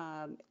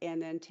 And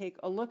then take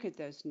a look at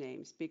those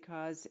names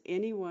because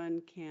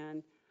anyone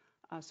can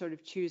sort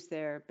of choose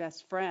their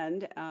best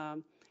friend.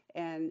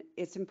 And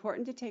it's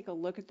important to take a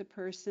look at the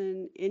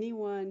person.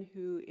 Anyone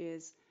who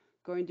is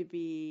going to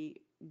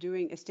be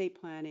doing estate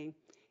planning,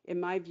 in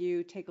my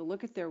view, take a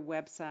look at their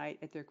website,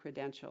 at their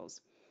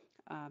credentials.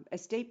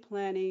 Estate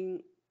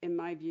planning, in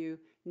my view,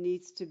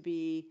 needs to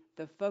be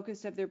the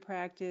focus of their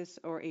practice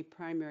or a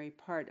primary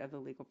part of the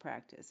legal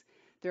practice.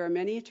 There are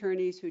many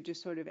attorneys who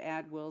just sort of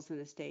add wills and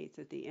estates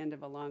at the end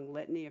of a long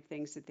litany of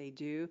things that they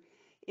do.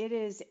 It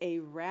is a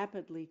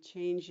rapidly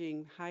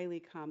changing, highly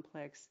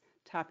complex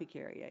topic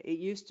area. It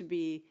used to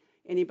be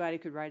anybody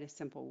could write a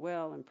simple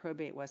will and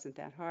probate wasn't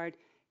that hard.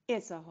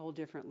 It's a whole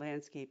different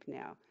landscape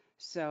now.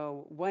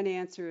 So one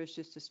answer is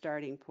just a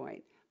starting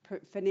point.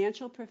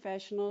 Financial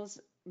professionals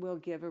will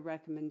give a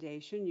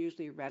recommendation,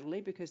 usually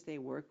readily because they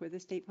work with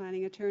estate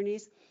planning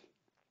attorneys.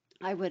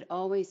 I would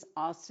always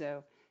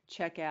also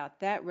check out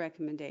that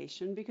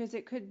recommendation because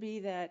it could be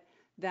that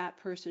that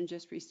person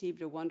just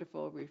received a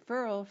wonderful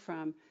referral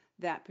from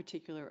that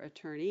particular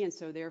attorney, and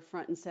so they're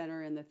front and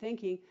center in the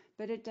thinking,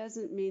 but it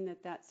doesn't mean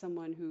that that's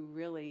someone who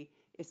really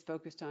is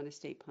focused on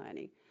estate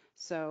planning.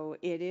 So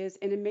it is,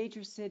 and in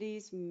major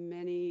cities,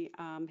 many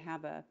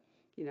have a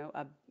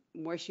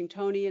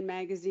Washingtonian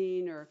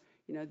magazine or,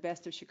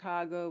 Best of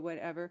Chicago,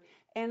 whatever.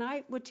 And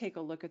I would take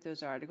a look at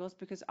those articles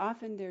because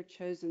often they're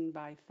chosen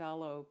by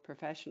fellow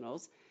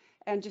professionals.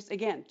 And just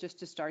again, just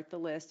to start the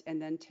list and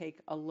then take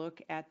a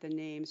look at the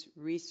names,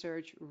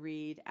 research,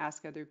 read,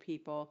 ask other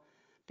people,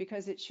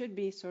 because it should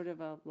be sort of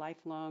a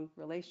lifelong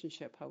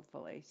relationship,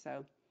 hopefully.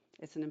 So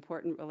it's an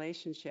important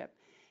relationship.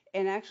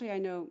 And actually, I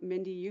know,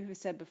 Mindy, you have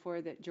said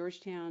before that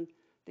Georgetown,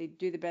 they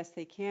do the best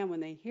they can when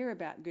they hear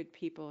about good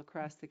people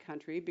across the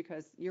country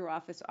because your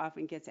office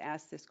often gets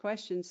asked this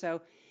question.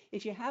 So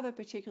if you have a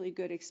particularly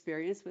good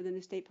experience with an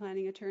estate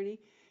planning attorney,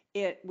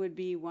 it would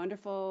be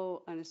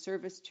wonderful and a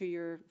service to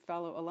your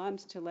fellow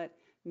alums to let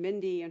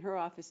Mindy and her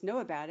office know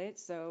about it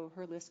so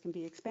her list can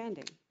be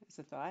expanding, as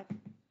a thought.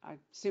 I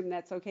assume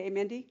that's okay,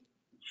 Mindy?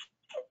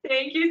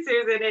 Thank you,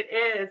 Susan. It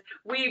is.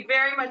 We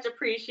very much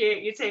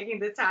appreciate you taking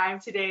the time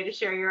today to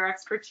share your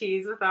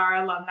expertise with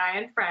our alumni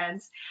and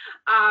friends.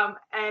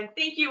 And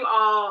thank you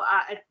all,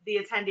 the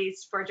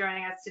attendees, for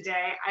joining us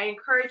today. I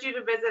encourage you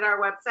to visit our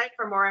website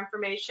for more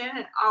information,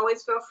 and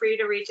always feel free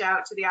to reach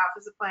out to the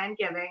Office of Plan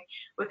Giving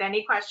with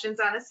any questions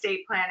on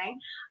estate planning.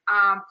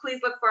 Please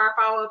look for our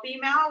follow-up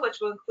email, which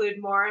will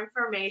include more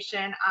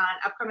information on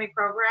upcoming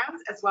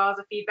programs, as well as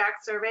a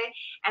feedback survey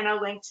and a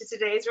link to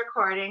today's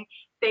recording.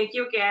 Thank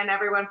you again,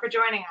 everyone, for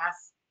joining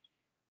us.